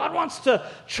 And God wants to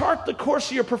chart the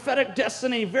course of your prophetic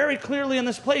destiny very clearly in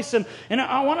this place. And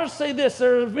I want to say this.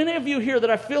 There are many of you here that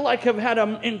I feel like have had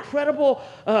incredible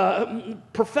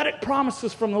prophetic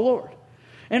promises from the Lord.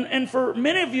 And for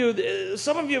many of you,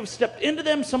 some of you have stepped into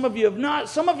them. Some of you have not.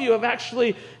 Some of you have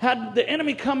actually had the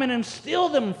enemy come in and steal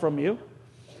them from you.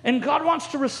 And God wants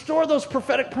to restore those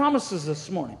prophetic promises this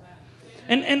morning.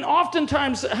 And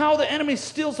oftentimes how the enemy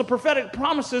steals the prophetic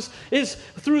promises is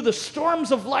through the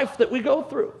storms of life that we go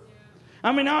through.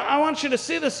 I mean, I want you to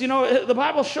see this. You know, the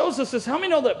Bible shows us this. How many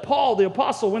know that Paul, the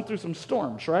apostle, went through some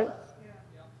storms, right?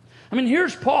 I mean,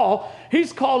 here's Paul.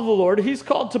 He's called the Lord. He's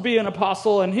called to be an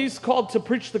apostle, and he's called to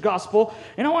preach the gospel.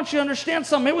 And I want you to understand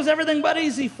something. It was everything but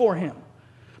easy for him.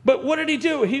 But what did he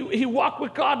do? He walked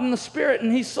with God in the Spirit,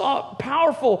 and he saw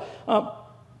powerful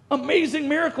amazing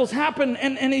miracles happen,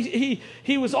 and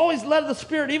he was always led of the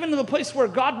Spirit, even to the place where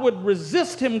God would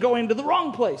resist him going to the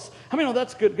wrong place. I mean,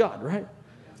 that's good God, right?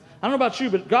 I don't know about you,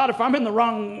 but God, if I'm in the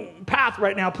wrong path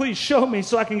right now, please show me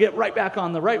so I can get right back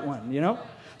on the right one, you know?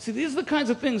 See, these are the kinds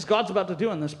of things God's about to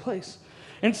do in this place.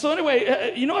 And so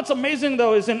anyway, you know what's amazing,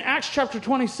 though, is in Acts chapter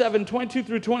 27, 22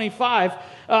 through 25,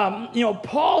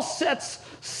 Paul sets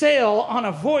sail on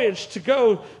a voyage to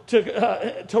go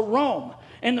to Rome.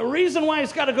 And the reason why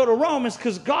he's got to go to Rome is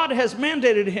because God has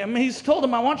mandated him. He's told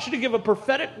him, I want you to give a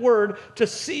prophetic word to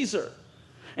Caesar.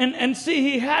 And see,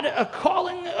 he had a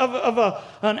calling of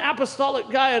an apostolic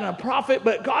guy and a prophet,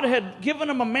 but God had given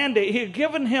him a mandate. He had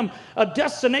given him a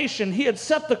destination. He had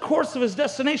set the course of his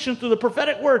destination through the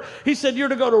prophetic word. He said, you're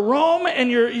to go to Rome,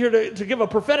 and you're to give a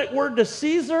prophetic word to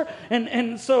Caesar.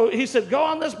 And so he said, go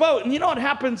on this boat. And you know what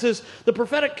happens is the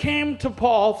prophetic came to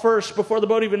Paul first before the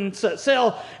boat even set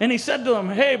sail, and he said to them,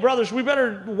 hey, brothers, we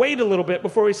better wait a little bit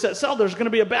before we set sail. There's going to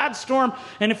be a bad storm,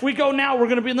 and if we go now, we're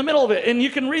going to be in the middle of it. And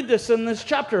you can read this in this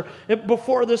chapter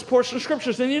before this portion of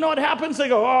scriptures. And you know what happens? They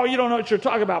go, oh, you don't know what you're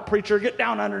talking about, preacher. Get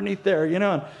down underneath there, you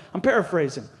know. And I'm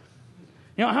paraphrasing.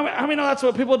 You know, how many know that's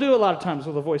what people do a lot of times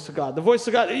with the voice of God? The voice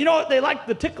of God, you know what? They like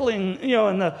the tickling, you know,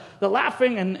 and the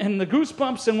laughing and the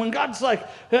goosebumps. And when God's like,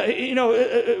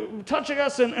 touching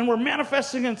us and we're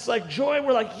manifesting, and it's like joy,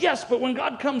 we're like, yes. But when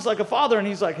God comes like a father and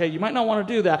he's like, hey, you might not want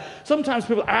to do that. Sometimes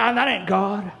people, that ain't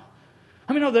God.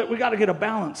 I mean, know that we got to get a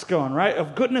balance going, right?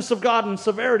 Of goodness of God and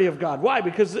severity of God. Why?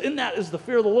 Because in that is the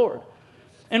fear of the Lord.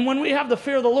 And when we have the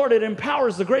fear of the Lord, it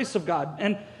empowers the grace of God.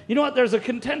 And you know what? There's a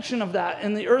contention of that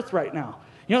in the earth right now.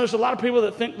 You know, there's a lot of people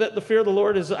that think that the fear of the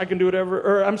Lord is I can do whatever,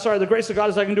 or I'm sorry, the grace of God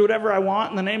is I can do whatever I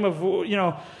want in the name of, you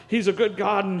know, he's a good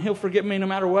God and he'll forgive me no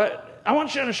matter what. I want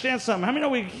you to understand something. How many know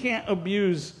we can't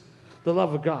abuse the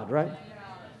love of God, right?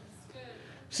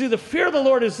 See, the fear of the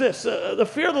Lord is this. The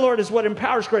fear of the Lord is what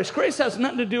empowers grace. Grace has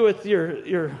nothing to do with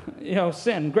your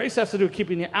sin. Grace has to do with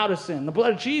keeping you out of sin. The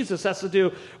blood of Jesus has to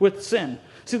do with sin.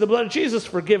 See, the blood of Jesus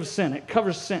forgives sin. It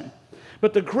covers sin.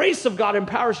 But the grace of God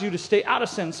empowers you to stay out of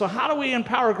sin. So how do we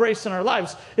empower grace in our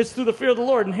lives? It's through the fear of the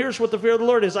Lord. And here's what the fear of the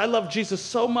Lord is. I love Jesus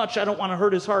so much, I don't want to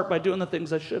hurt his heart by doing the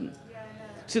things I shouldn't.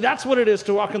 See, that's what it is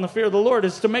to walk in the fear of the Lord,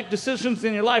 is to make decisions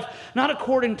in your life, not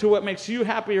according to what makes you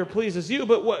happy or pleases you,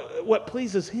 but what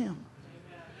pleases him.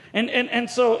 And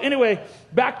so anyway,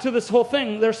 back to this whole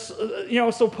thing. There's,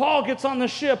 so Paul gets on the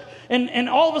ship, and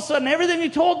all of a sudden, everything he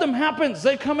told them happens.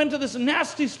 They come into this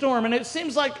nasty storm, and it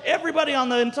seems like everybody on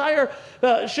the entire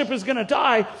ship is going to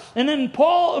die. And then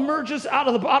Paul emerges out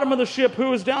of the bottom of the ship,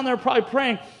 who was down there probably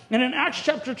praying. And in Acts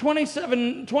chapter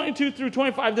 27, 22 through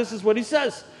 25, this is what he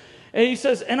says. And he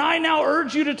says, "And I now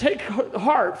urge you to take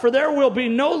heart, for there will be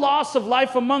no loss of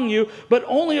life among you, but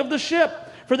only of the ship.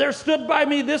 For there stood by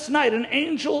me this night an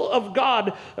angel of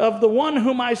God, of the one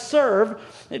whom I serve.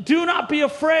 Do not be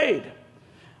afraid.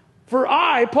 For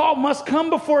I, Paul, must come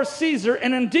before Caesar,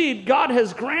 and indeed God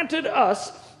has granted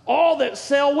us all that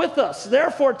sail with us.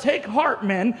 Therefore take heart,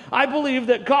 men. I believe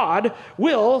that God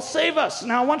will save us."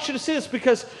 Now I want you to see this,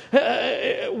 because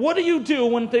what do you do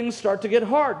when things start to get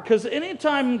hard? Because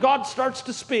anytime God starts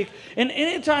to speak, and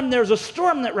anytime there's a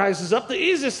storm that rises up, the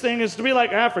easiest thing is to be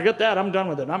like, forget that, I'm done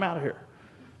with it, I'm out of here.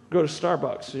 Go to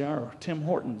Starbucks, or Tim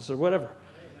Hortons, or whatever.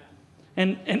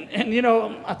 And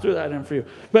I threw that in for you.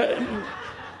 But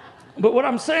what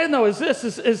I'm saying, though, is this,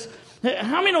 is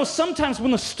how many know sometimes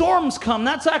when the storms come,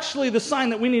 that's actually the sign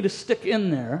that we need to stick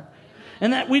in there,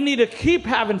 and that we need to keep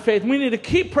having faith, and we need to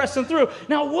keep pressing through.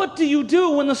 Now, what do you do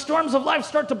when the storms of life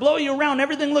start to blow you around?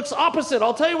 Everything looks opposite.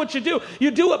 I'll tell you what you do. You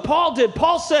do what Paul did.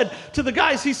 Paul said to the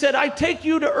guys, he said, "I take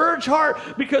you to urge heart,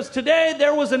 because today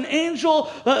there was an angel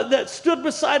that stood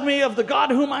beside me of the God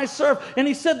whom I serve." And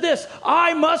he said this,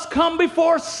 "I must come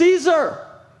before Caesar."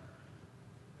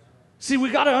 See, we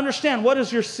got to understand, what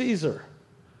is your Caesar?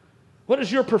 What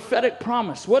is your prophetic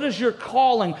promise? What is your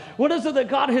calling? What is it that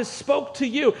God has spoke to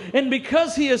you? And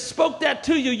because he has spoke that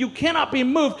to you, you cannot be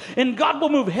moved. And God will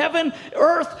move heaven,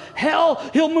 earth, hell.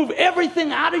 He'll move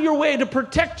everything out of your way to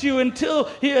protect you until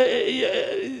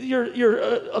you're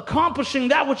accomplishing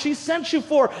that which he sent you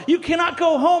for. You cannot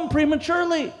go home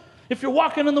prematurely if you're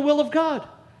walking in the will of God.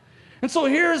 And so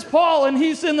here's Paul, and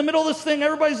he's in the middle of this thing.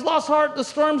 Everybody's lost heart. The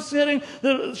storm's hitting.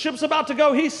 The ship's about to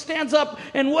go. He stands up,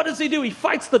 and what does he do? He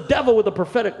fights the devil with a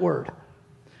prophetic word.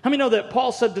 How many know that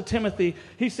Paul said to Timothy,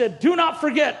 he said, "Do not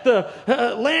forget the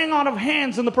laying on of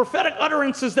hands and the prophetic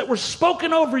utterances that were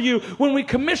spoken over you when we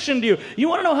commissioned you." You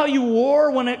want to know how you war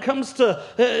when it comes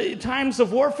to times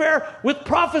of warfare? With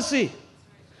prophecy.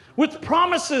 With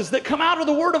promises that come out of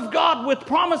the Word of God, with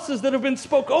promises that have been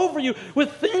spoke over you,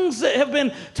 with things that have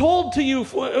been told to you.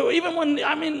 Even when,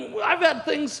 I've had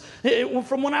things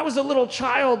from when I was a little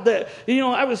child that,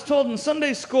 I was told in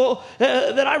Sunday school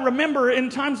that I remember in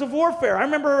times of warfare. I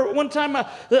remember one time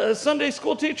the Sunday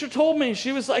school teacher told me,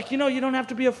 she was like, you don't have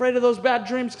to be afraid of those bad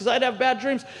dreams, because I'd have bad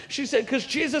dreams. She said, because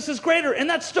Jesus is greater, and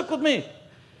that stuck with me.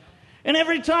 And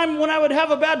every time when I would have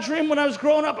a bad dream when I was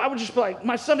growing up, I would just be like,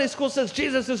 my Sunday school says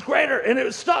Jesus is greater, and it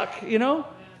was stuck,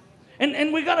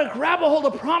 And we got to grab a hold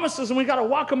of promises, and we got to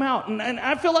walk them out. And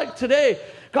I feel like today,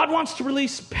 God wants to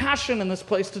release passion in this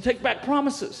place to take back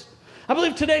promises. I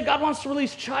believe today God wants to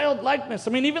release childlikeness.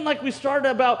 Even like we started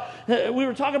about, we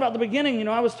were talking about at the beginning,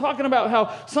 I was talking about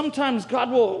how sometimes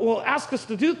God will ask us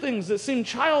to do things that seem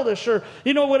childish, or,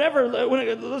 whatever.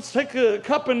 Let's take a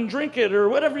cup and drink it, or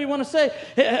whatever you want to say.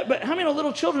 But how many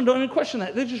little children don't even question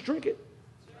that? They just drink it.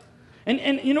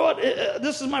 And you know what?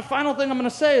 This is my final thing I'm going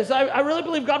to say, is I really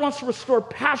believe God wants to restore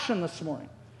passion this morning.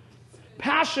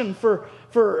 Passion for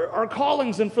our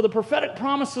callings, and for the prophetic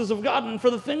promises of God, and for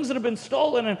the things that have been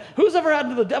stolen. And who's ever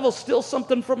had the devil steal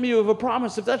something from you of a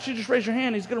promise? If that's you, just raise your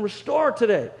hand. He's going to restore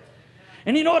today.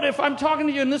 And you know what? If I'm talking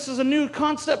to you and this is a new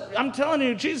concept, I'm telling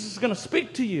you, Jesus is going to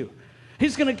speak to you.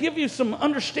 He's going to give you some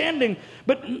understanding.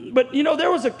 But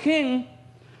there was a king.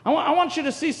 I want you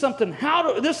to see something.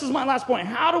 This is my last point.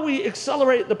 How do we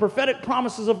accelerate the prophetic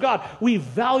promises of God? We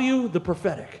value the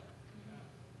prophetic.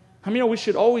 How many know we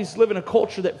should always live in a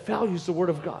culture that values the Word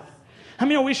of God? How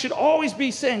many know we should always be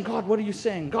saying, God, what are you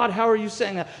saying? God, how are you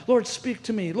saying that? Lord, speak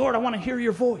to me. Lord, I want to hear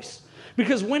your voice.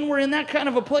 Because when we're in that kind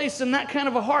of a place and that kind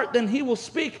of a heart, then he will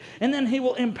speak, and then he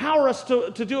will empower us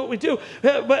to do what we do.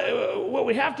 But what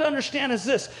we have to understand is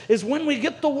this, is when we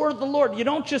get the word of the Lord, you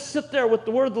don't just sit there with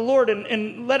the word of the Lord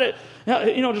and let it,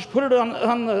 just put it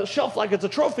on the shelf like it's a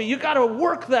trophy. You got to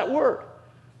work that word.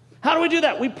 How do we do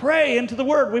that? We pray into the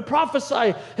word. We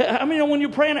prophesy. When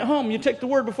you're praying at home, you take the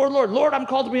word before the Lord. Lord, I'm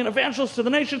called to be an evangelist to the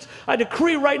nations. I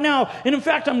decree right now. And in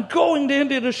fact, I'm going to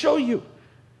India to show you.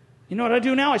 You know what I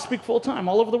do now? I speak full-time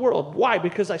all over the world. Why?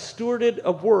 Because I stewarded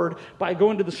a word by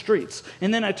going to the streets.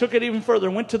 And then I took it even further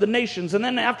and went to the nations. And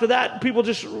then after that, people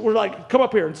just were like, come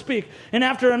up here and speak. And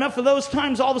after enough of those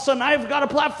times, all of a sudden, I've got a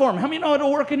platform. How many know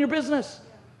it'll work in your business?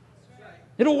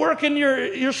 It'll work in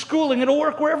your schooling. It'll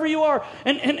work wherever you are.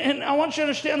 And I want you to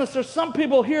understand this. There's some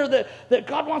people here that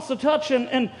God wants to touch,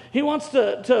 and He wants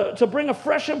to bring a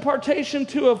fresh impartation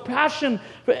to of passion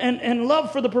and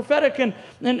love for the prophetic. And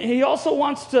He also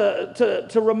wants to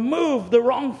remove the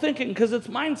wrong thinking, because it's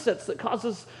mindsets that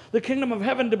causes the kingdom of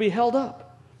heaven to be held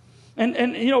up. And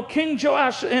King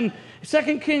Joash in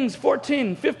 2 Kings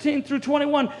 14, 15 through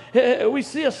 21, we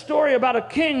see a story about a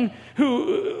king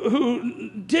who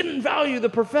didn't value the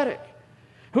prophetic,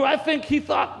 who I think he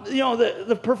thought,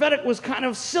 the prophetic was kind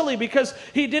of silly because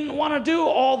he didn't want to do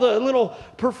all the little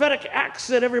prophetic acts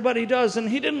that everybody does. And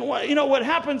he didn't want, what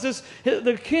happens is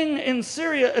the king in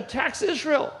Syria attacks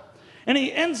Israel. And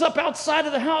he ends up outside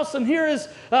of the house, and here is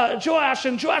Joash,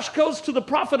 and Joash goes to the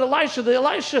prophet Elisha.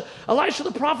 Elisha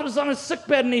the prophet is on his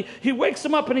sickbed, and he wakes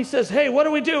him up, and he says, hey, what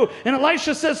do we do? And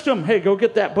Elisha says to him, hey, go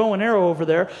get that bow and arrow over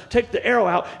there, take the arrow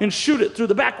out, and shoot it through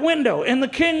the back window. And the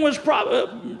king was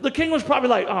probably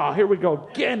like, oh, here we go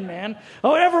again, man.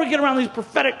 Oh, whenever we get around these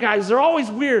prophetic guys, they're always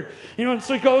weird. And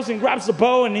so he goes and grabs the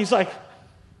bow, and he's like,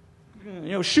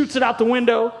 shoots it out the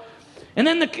window. And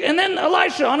then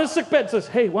Elisha on his sickbed says,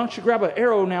 hey, why don't you grab an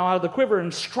arrow now out of the quiver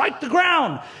and strike the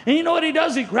ground? And you know what he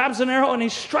does? He grabs an arrow and he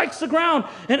strikes the ground.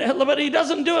 But he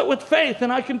doesn't do it with faith.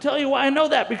 And I can tell you why I know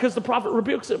that, because the prophet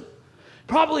rebukes him.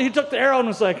 Probably he took the arrow and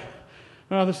was like,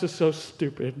 oh, this is so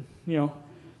stupid.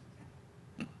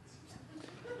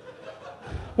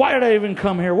 Why did I even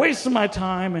come here? Wasting my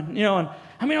time. And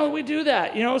we do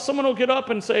that. Someone will get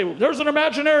up and say, there's an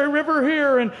imaginary river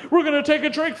here, and we're going to take a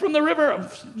drink from the river.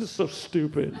 This is so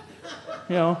stupid.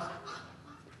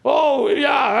 Oh,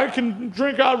 yeah, I can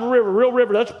drink out of a river, real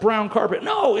river. That's brown carpet.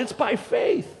 No, it's by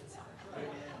faith.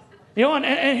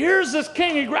 And here's this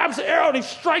king. He grabs the arrow and he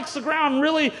strikes the ground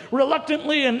really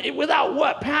reluctantly and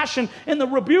without passion. And the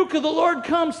rebuke of the Lord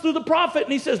comes through the prophet.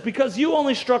 And he says, because you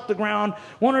only struck the ground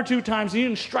 1 or 2 times, you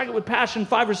didn't strike it with passion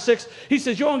 5 or 6. He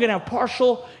says, you're only going to have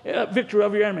partial victory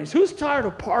over your enemies. Who's tired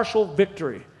of partial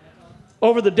victory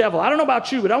over the devil? I don't know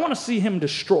about you, but I want to see him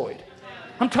destroyed.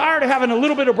 I'm tired of having a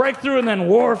little bit of breakthrough and then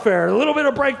warfare, a little bit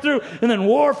of breakthrough and then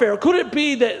warfare. Could it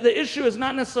be that the issue is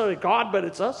not necessarily God, but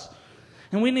it's us?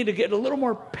 And we need to get a little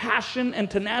more passion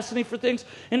and tenacity for things.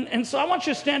 And so I want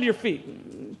you to stand to your feet.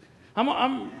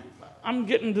 I'm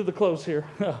getting to the close here.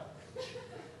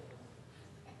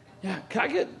 Yeah, can I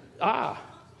get...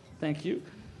 thank you.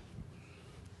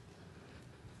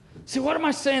 See, what am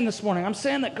I saying this morning? I'm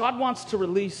saying that God wants to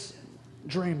release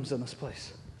dreams in this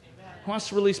place. He wants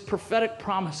to release prophetic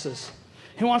promises.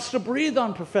 He wants to breathe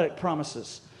on prophetic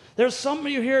promises. There's some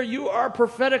of you here, you are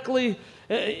prophetically,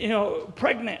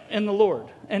 pregnant in the Lord.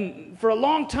 And for a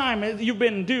long time, you've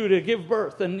been due to give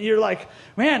birth. And you're like,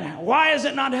 man, why is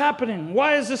it not happening?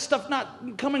 Why is this stuff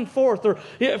not coming forth? Or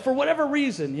for whatever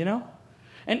reason,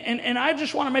 And I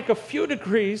just want to make a few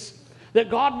decrees that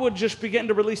God would just begin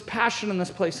to release passion in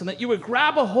this place, and that you would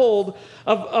grab a hold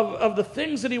of the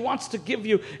things that He wants to give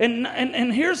you.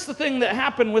 And here's the thing that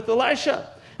happened with Elisha.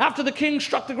 After the king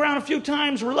struck the ground a few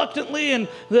times reluctantly and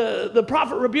the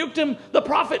prophet rebuked him, the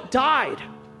prophet died.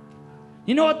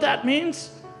 You know what that means?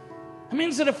 It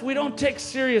means that if we don't take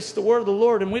serious the word of the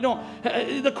Lord, and we don't...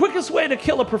 the quickest way to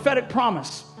kill a prophetic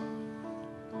promise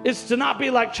is to not be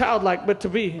like childlike, but to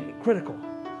be critical.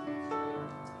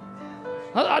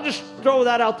 I'll just throw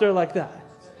that out there like that.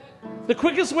 The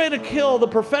quickest way to kill the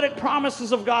prophetic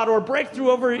promises of God or breakthrough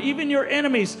over even your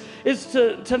enemies is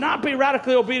to not be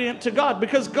radically obedient to God,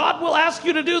 because God will ask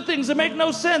you to do things that make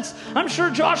no sense. I'm sure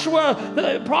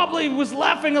Joshua probably was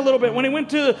laughing a little bit when he went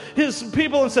to his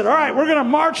people and said, all right, we're going to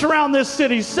march around this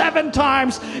city 7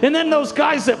 times, and then those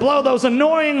guys that blow those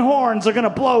annoying horns are going to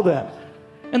blow them.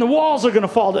 And the walls are going to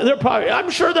fall. I'm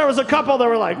sure there was a couple that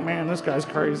were like, man, this guy's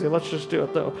crazy. Let's just do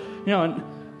it, though. And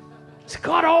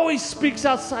God always speaks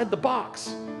outside the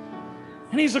box.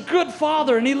 And He's a good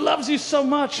Father, and He loves you so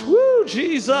much. Woo,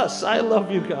 Jesus, I love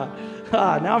you, God.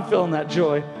 Now I'm feeling that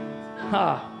joy.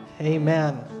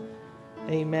 Amen.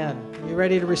 Amen. You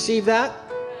ready to receive that?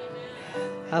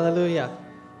 Hallelujah.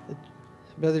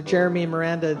 Brother Jeremy and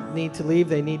Miranda need to leave.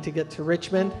 They need to get to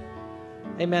Richmond.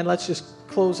 Amen. Let's just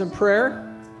close in prayer.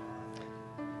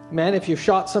 Amen. If you've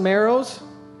shot some arrows,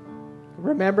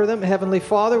 remember them. Heavenly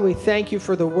Father, we thank you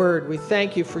for the word. We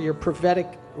thank you for your prophetic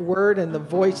word and the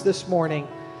voice this morning.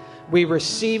 We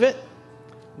receive it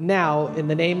now in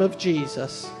the name of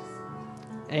Jesus.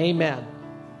 Amen.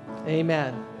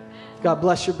 Amen. God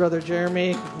bless you, Brother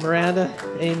Jeremy, Miranda.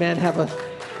 Amen. Have a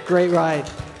great ride.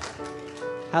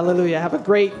 Hallelujah. Have a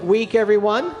great week,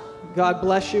 everyone. God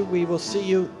bless you. We will see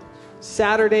you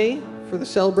Saturday for the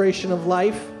celebration of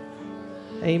life.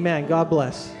 Amen. God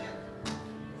bless.